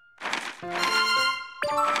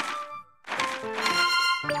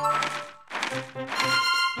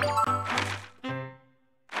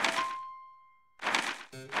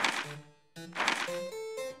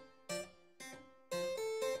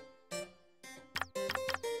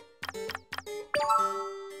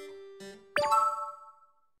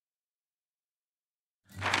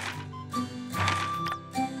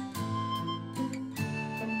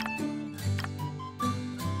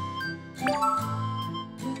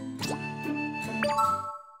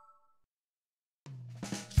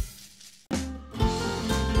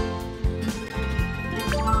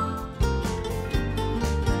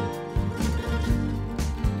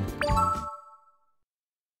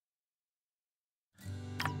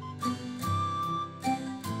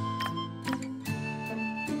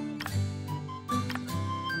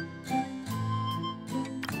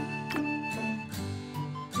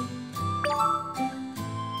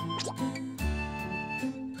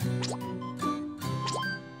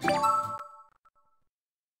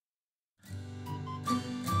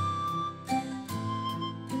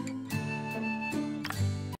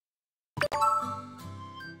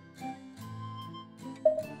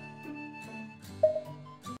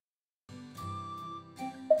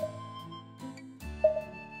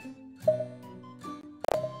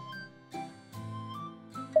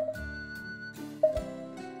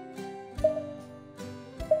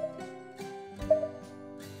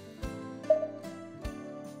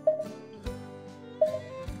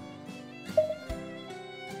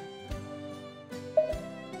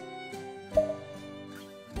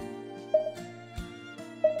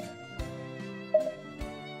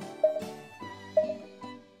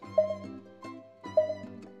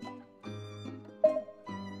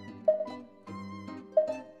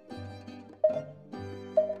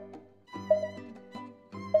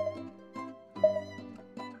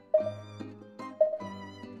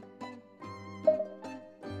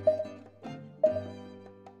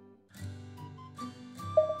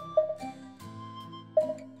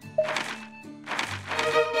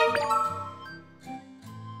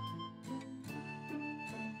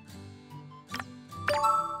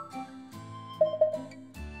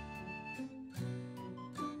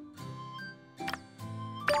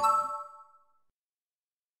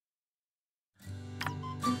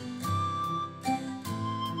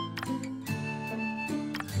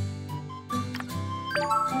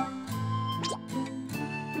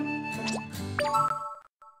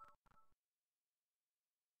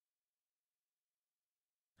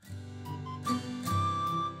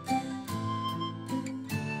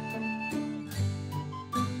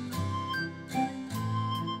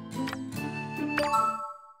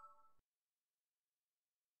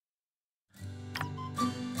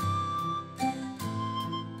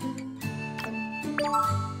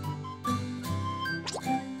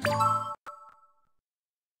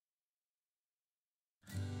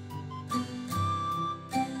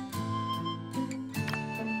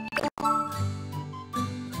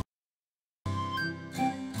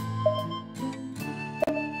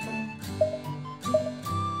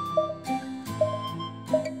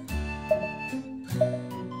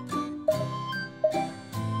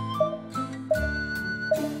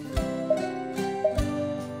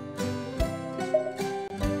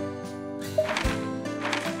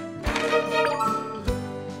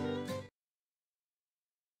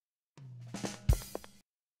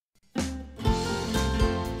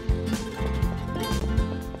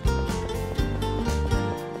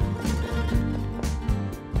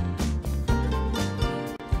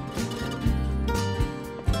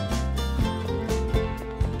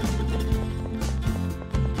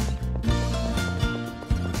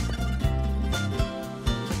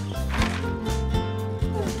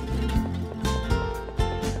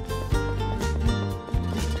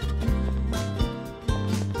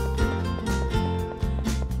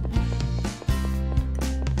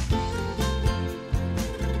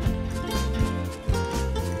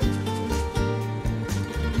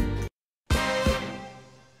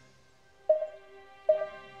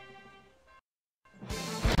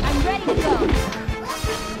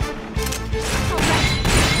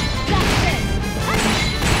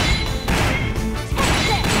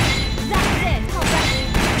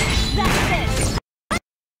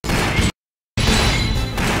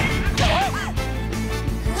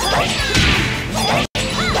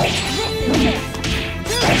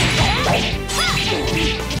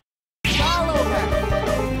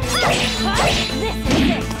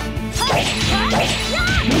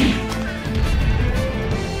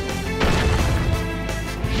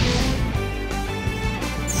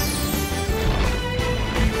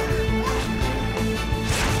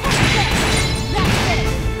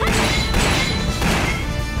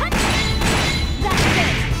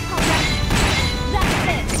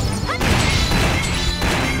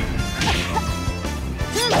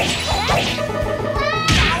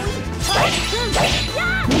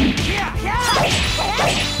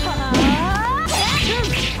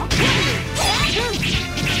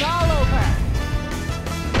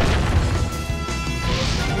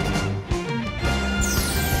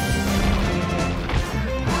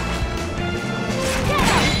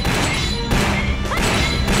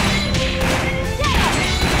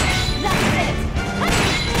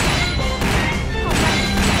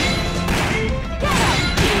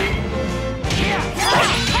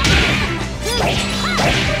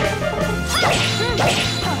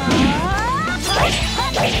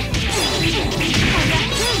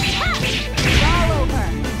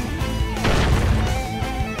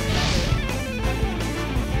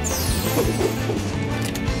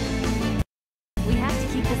 We have to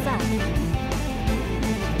keep this up.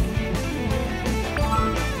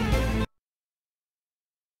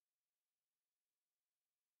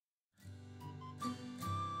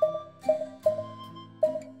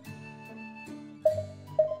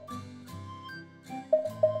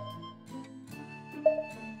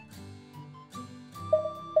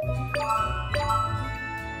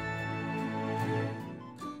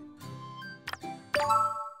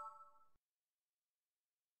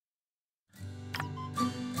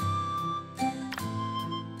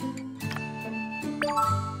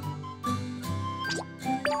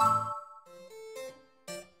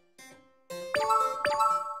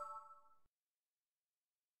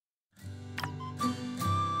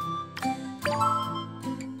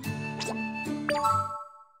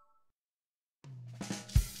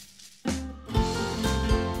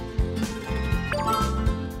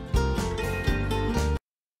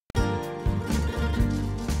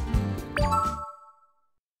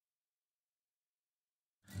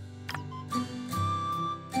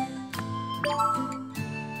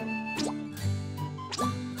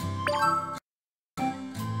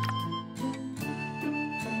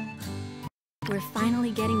 We're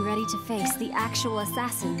finally getting ready to face the actual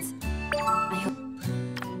assassins. I hope...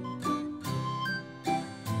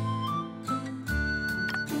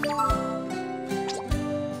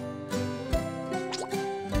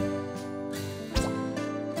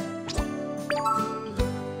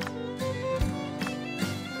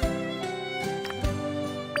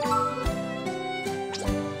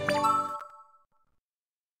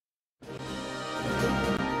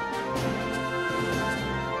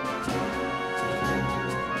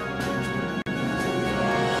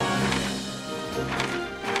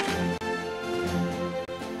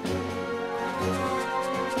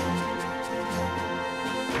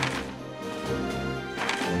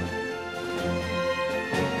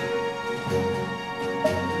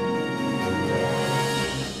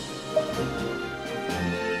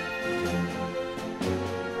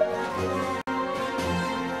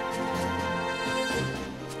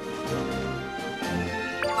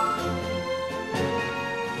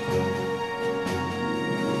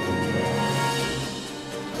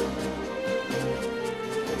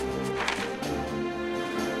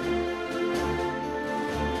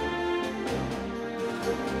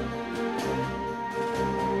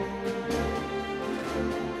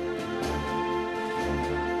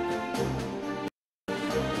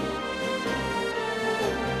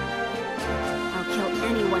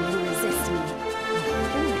 anyone who resists me.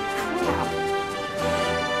 Holy crap.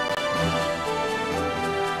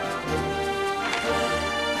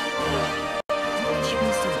 Why would you be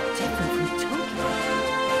so different from Tokyo?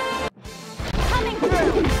 Coming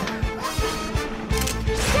through!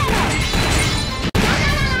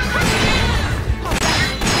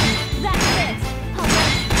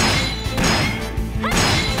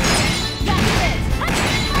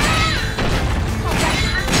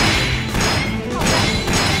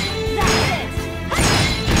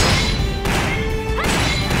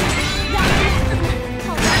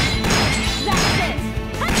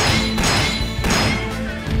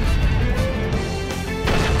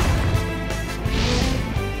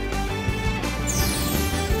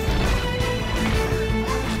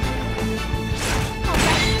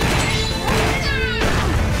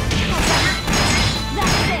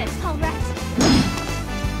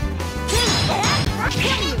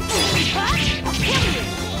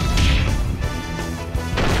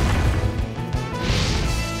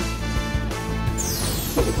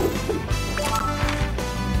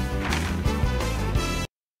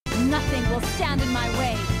 Nothing will stand in my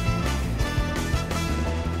way.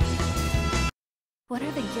 What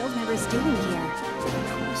are the guild members doing here? Good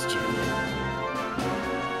question.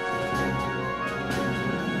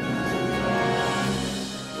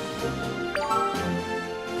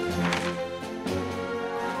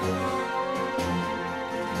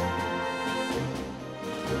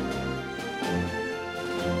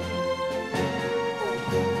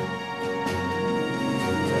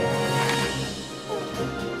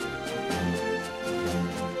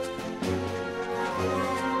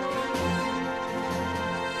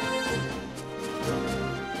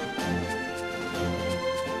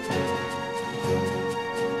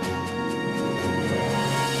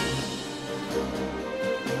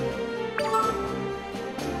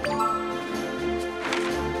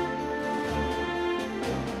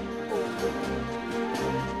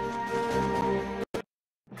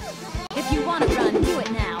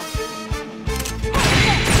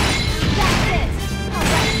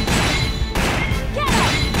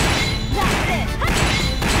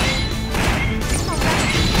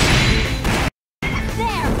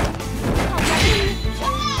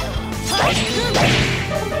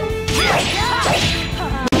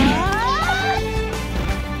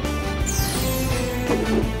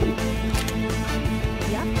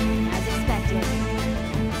 Yup, as expected.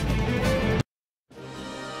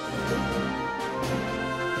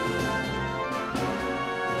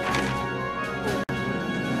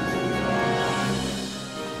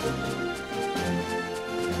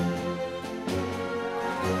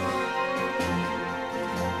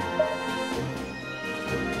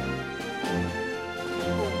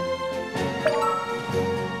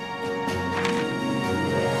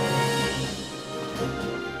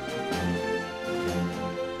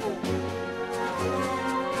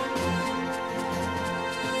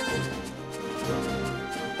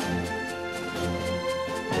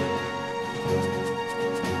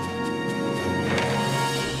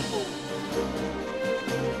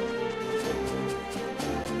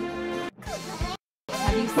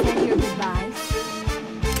 Have you said your goodbyes?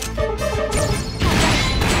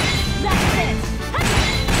 That's it!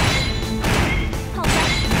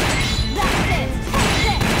 Alright, that's it! Take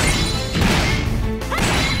this!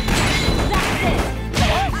 That's it!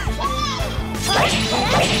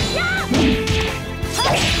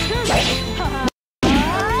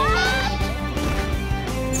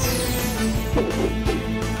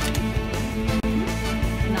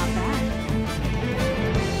 Not bad.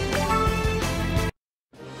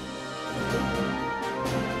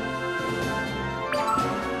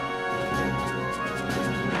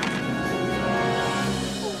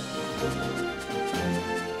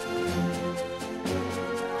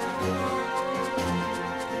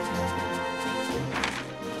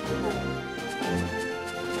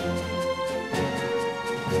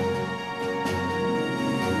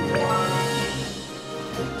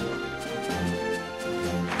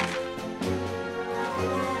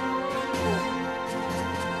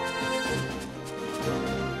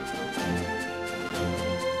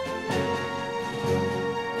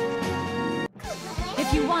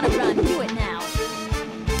 If you want to run, do it now.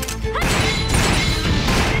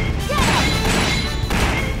 Get up!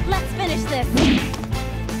 Let's finish this.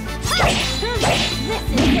 This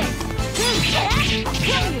is it. I'll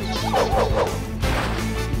kill you.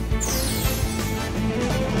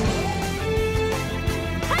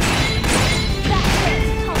 That's it.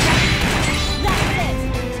 All right. That's it.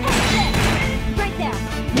 Take this. Right there.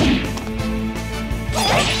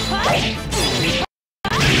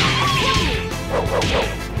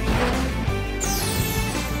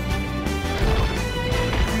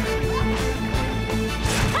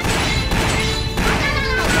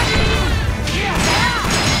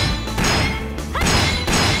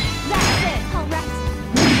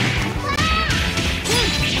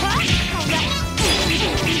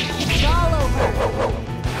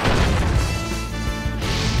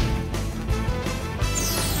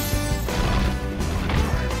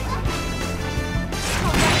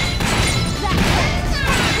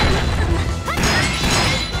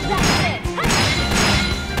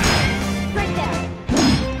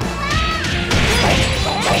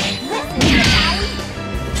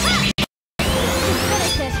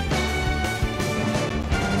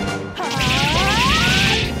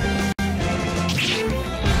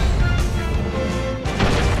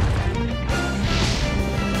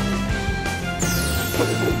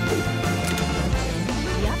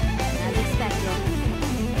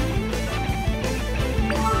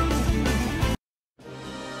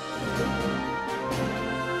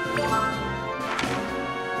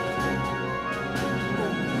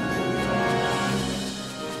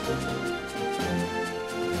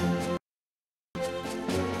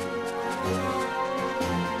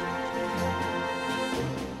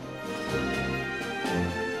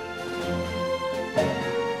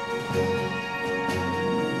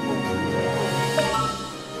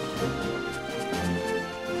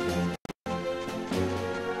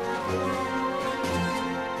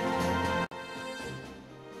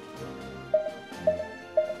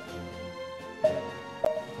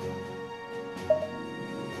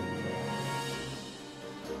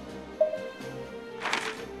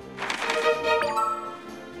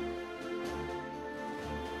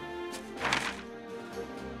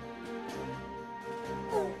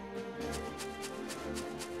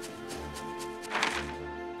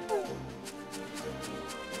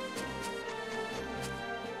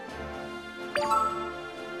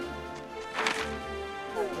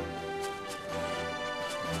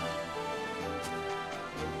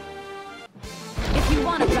 you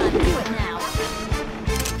want to run, do it now.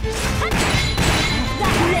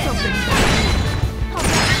 That's it.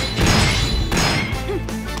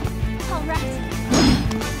 All right.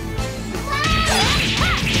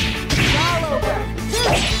 It's all over.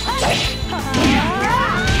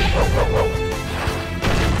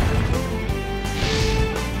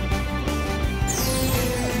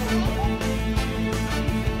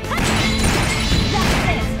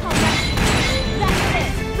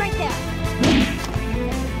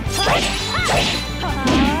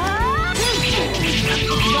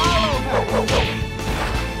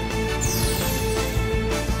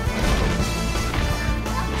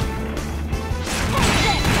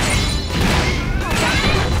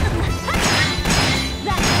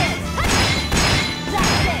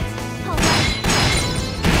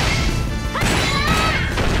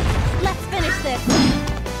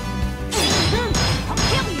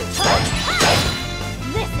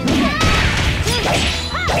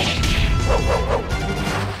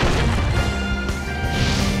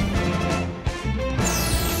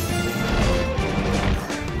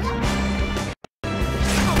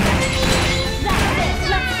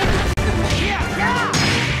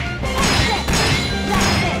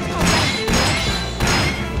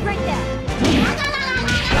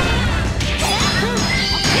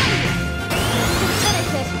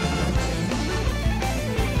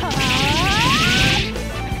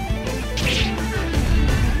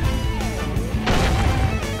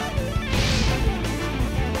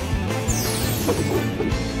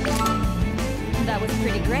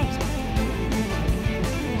 pretty great.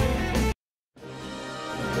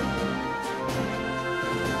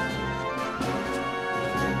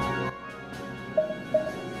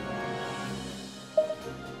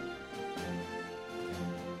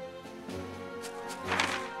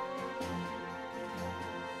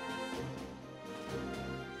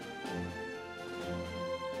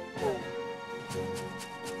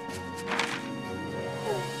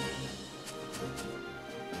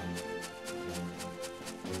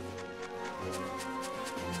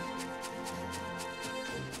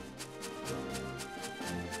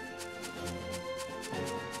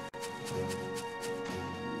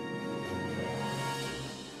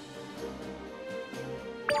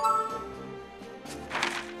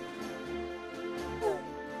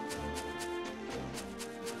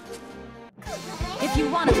 If you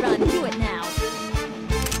want to run, do it now.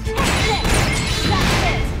 That's it! That's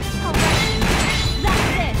it! All right.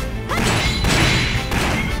 That's it! All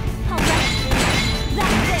right.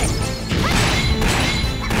 That's it!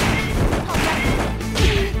 All right.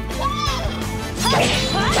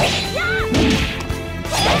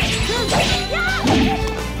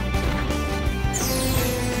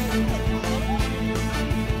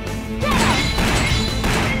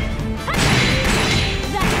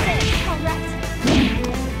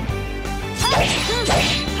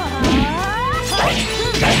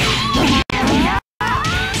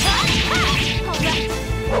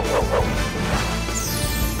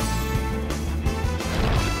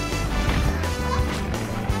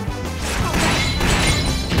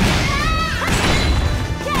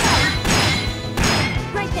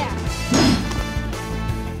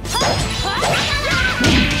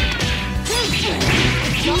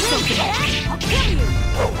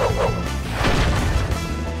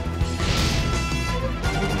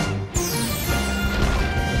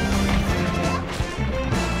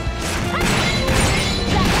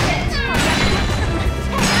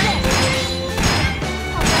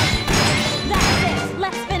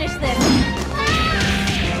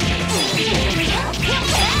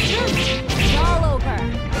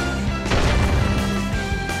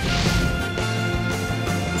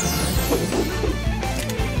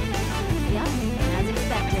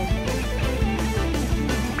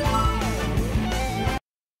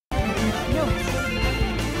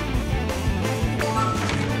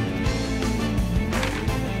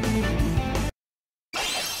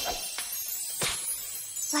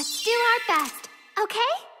 Let's do our best, okay?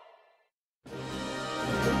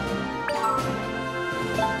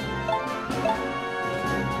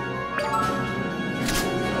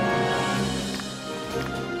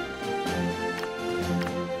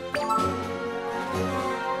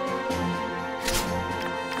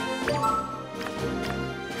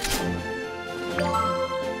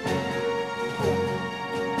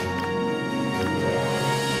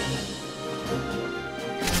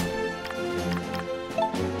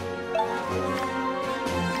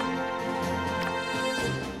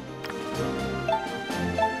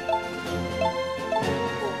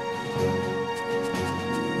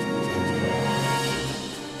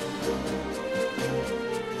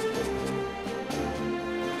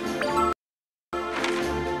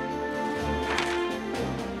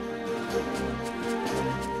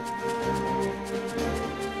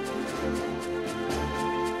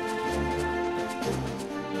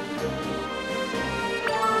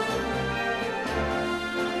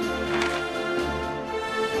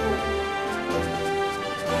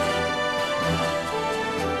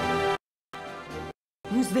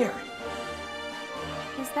 Who's there?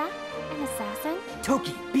 Is that an assassin?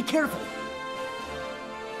 Toki, be careful!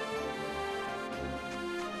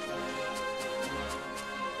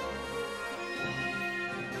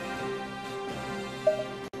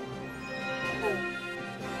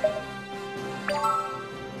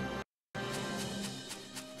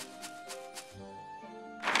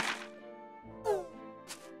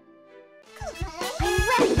 I'm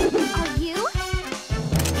ready. Are you?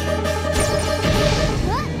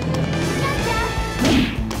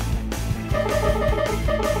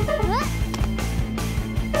 Gotcha.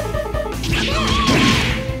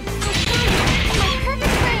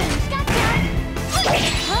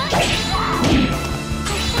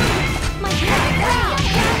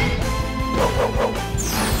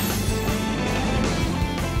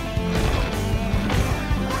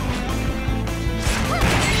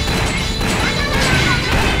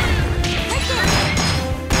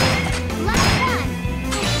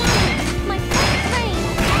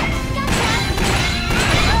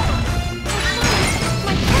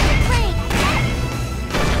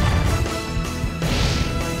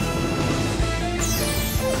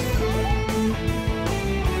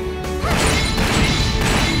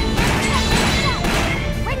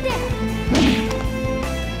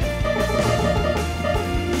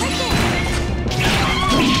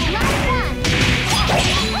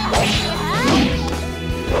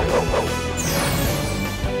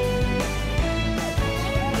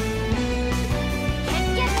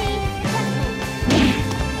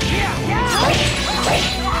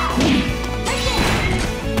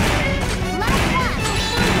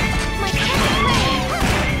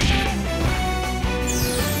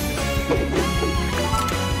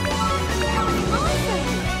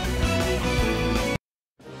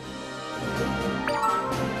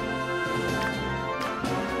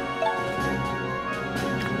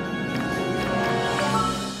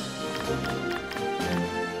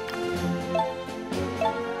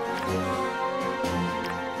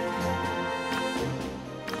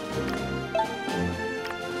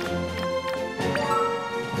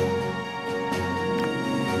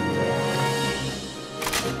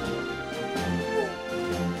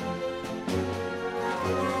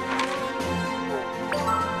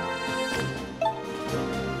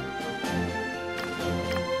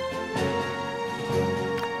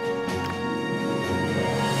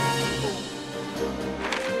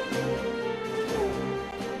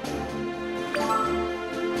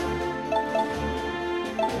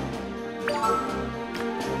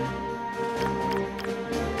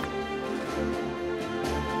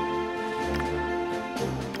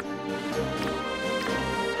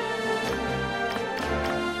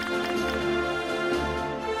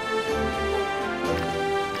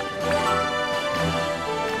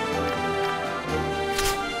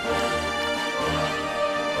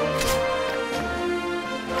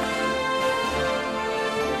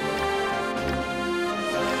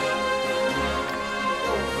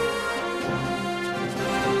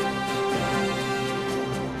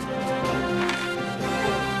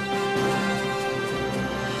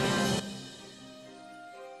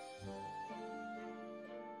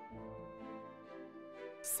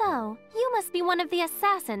 So, you must be one of the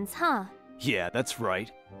assassins, huh? Yeah, that's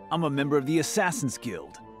right. I'm a member of the Assassin's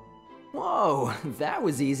Guild. Whoa, that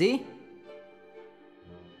was easy.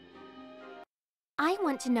 I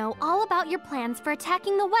want to know all about your plans for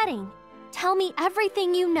attacking the wedding. Tell me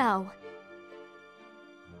everything you know.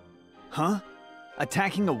 Huh?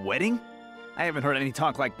 Attacking a wedding? I haven't heard any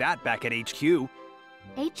talk like that back at HQ.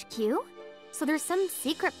 HQ? So there's some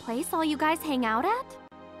secret place all you guys hang out at?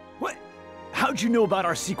 What? How'd you know about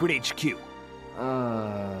our secret HQ?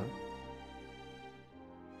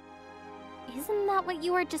 Isn't that what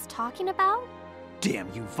you were just talking about?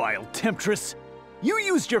 Damn you, vile temptress! You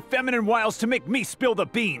used your feminine wiles to make me spill the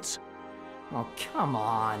beans! Oh, come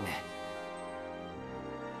on.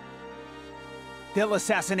 They'll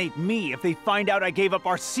assassinate me if they find out I gave up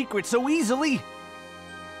our secret so easily!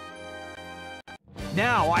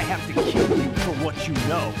 Now I have to kill you for what you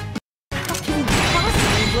know. How can you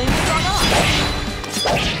possibly blame this on us?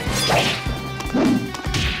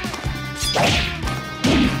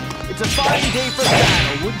 It's a fine day for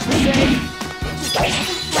battle, wouldn't you say?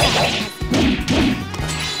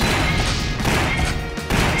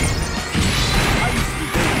 I used to be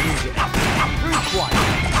very quiet,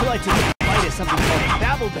 until I took a bite of something called a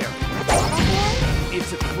babbleberry.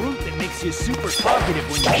 It's a fruit that makes you super talkative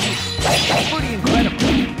when you eat. It's pretty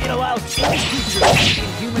incredible. It allows any creature to speak in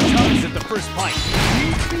human tongues at the first bite.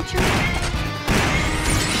 Any creature?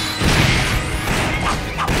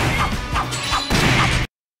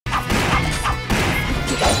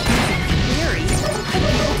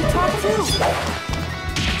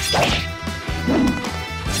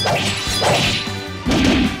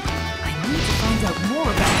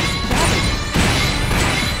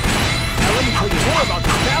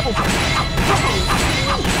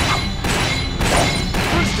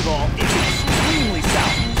 First of all, it's extremely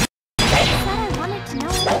sour. I said I wanted to know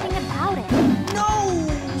everything about it. No!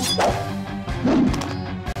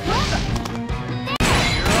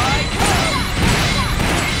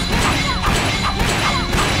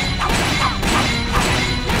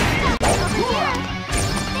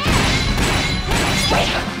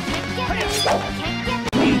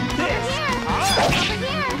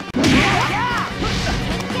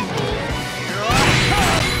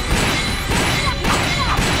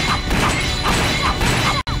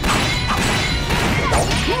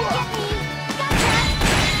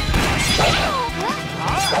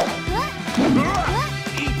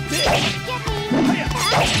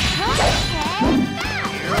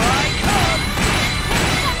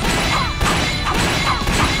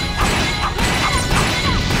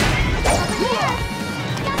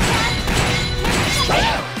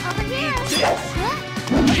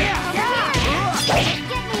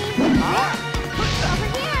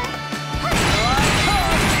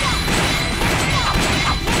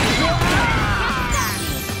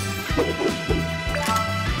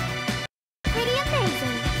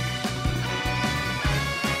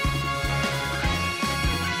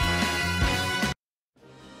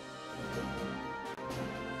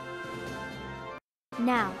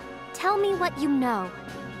 Now, tell me what you know.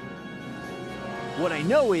 What I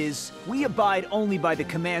know is, we abide only by the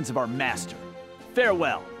commands of our master.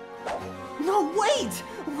 Farewell. No, wait!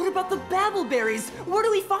 What about the babbleberries? Where do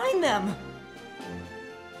we find them?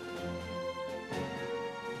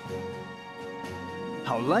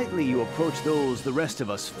 How lightly you approach those the rest of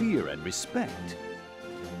us fear and respect.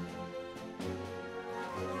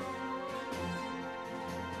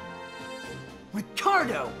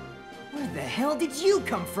 Ricardo! Where the hell did you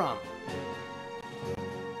come from?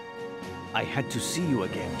 I had to see you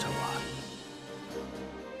again, Toa.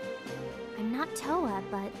 I'm not Toa,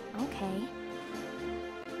 but okay.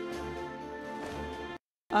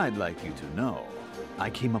 I'd like you to know, I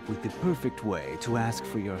came up with the perfect way to ask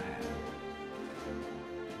for your hand.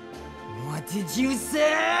 What did you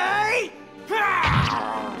say?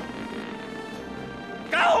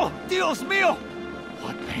 Oh, Dios mío!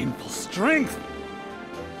 What painful strength!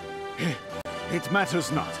 It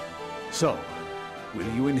matters not. So, will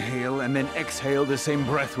you inhale and then exhale the same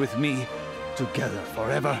breath with me, together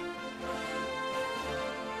forever?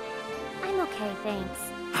 I'm okay, thanks.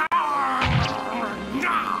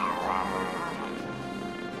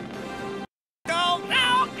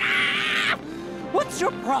 What's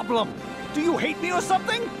your problem? Do you hate me or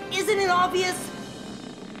something? Isn't it obvious?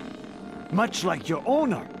 Much like your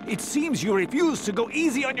owner, it seems you refuse to go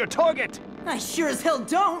easy on your target. I sure as hell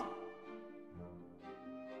don't.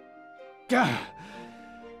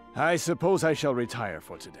 I suppose I shall retire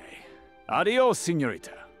for today. Adios,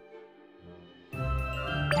 señorita.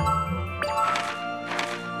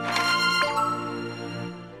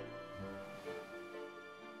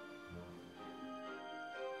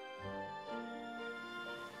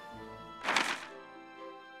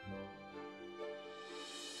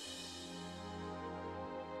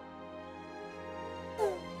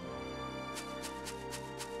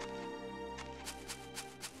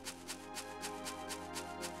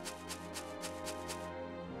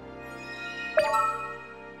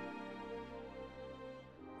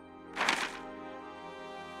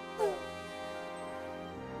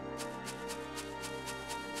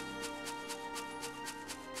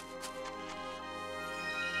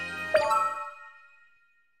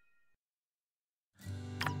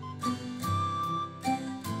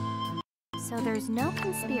 So there's no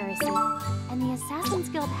conspiracy, and the Assassin's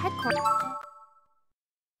Guild headquarters...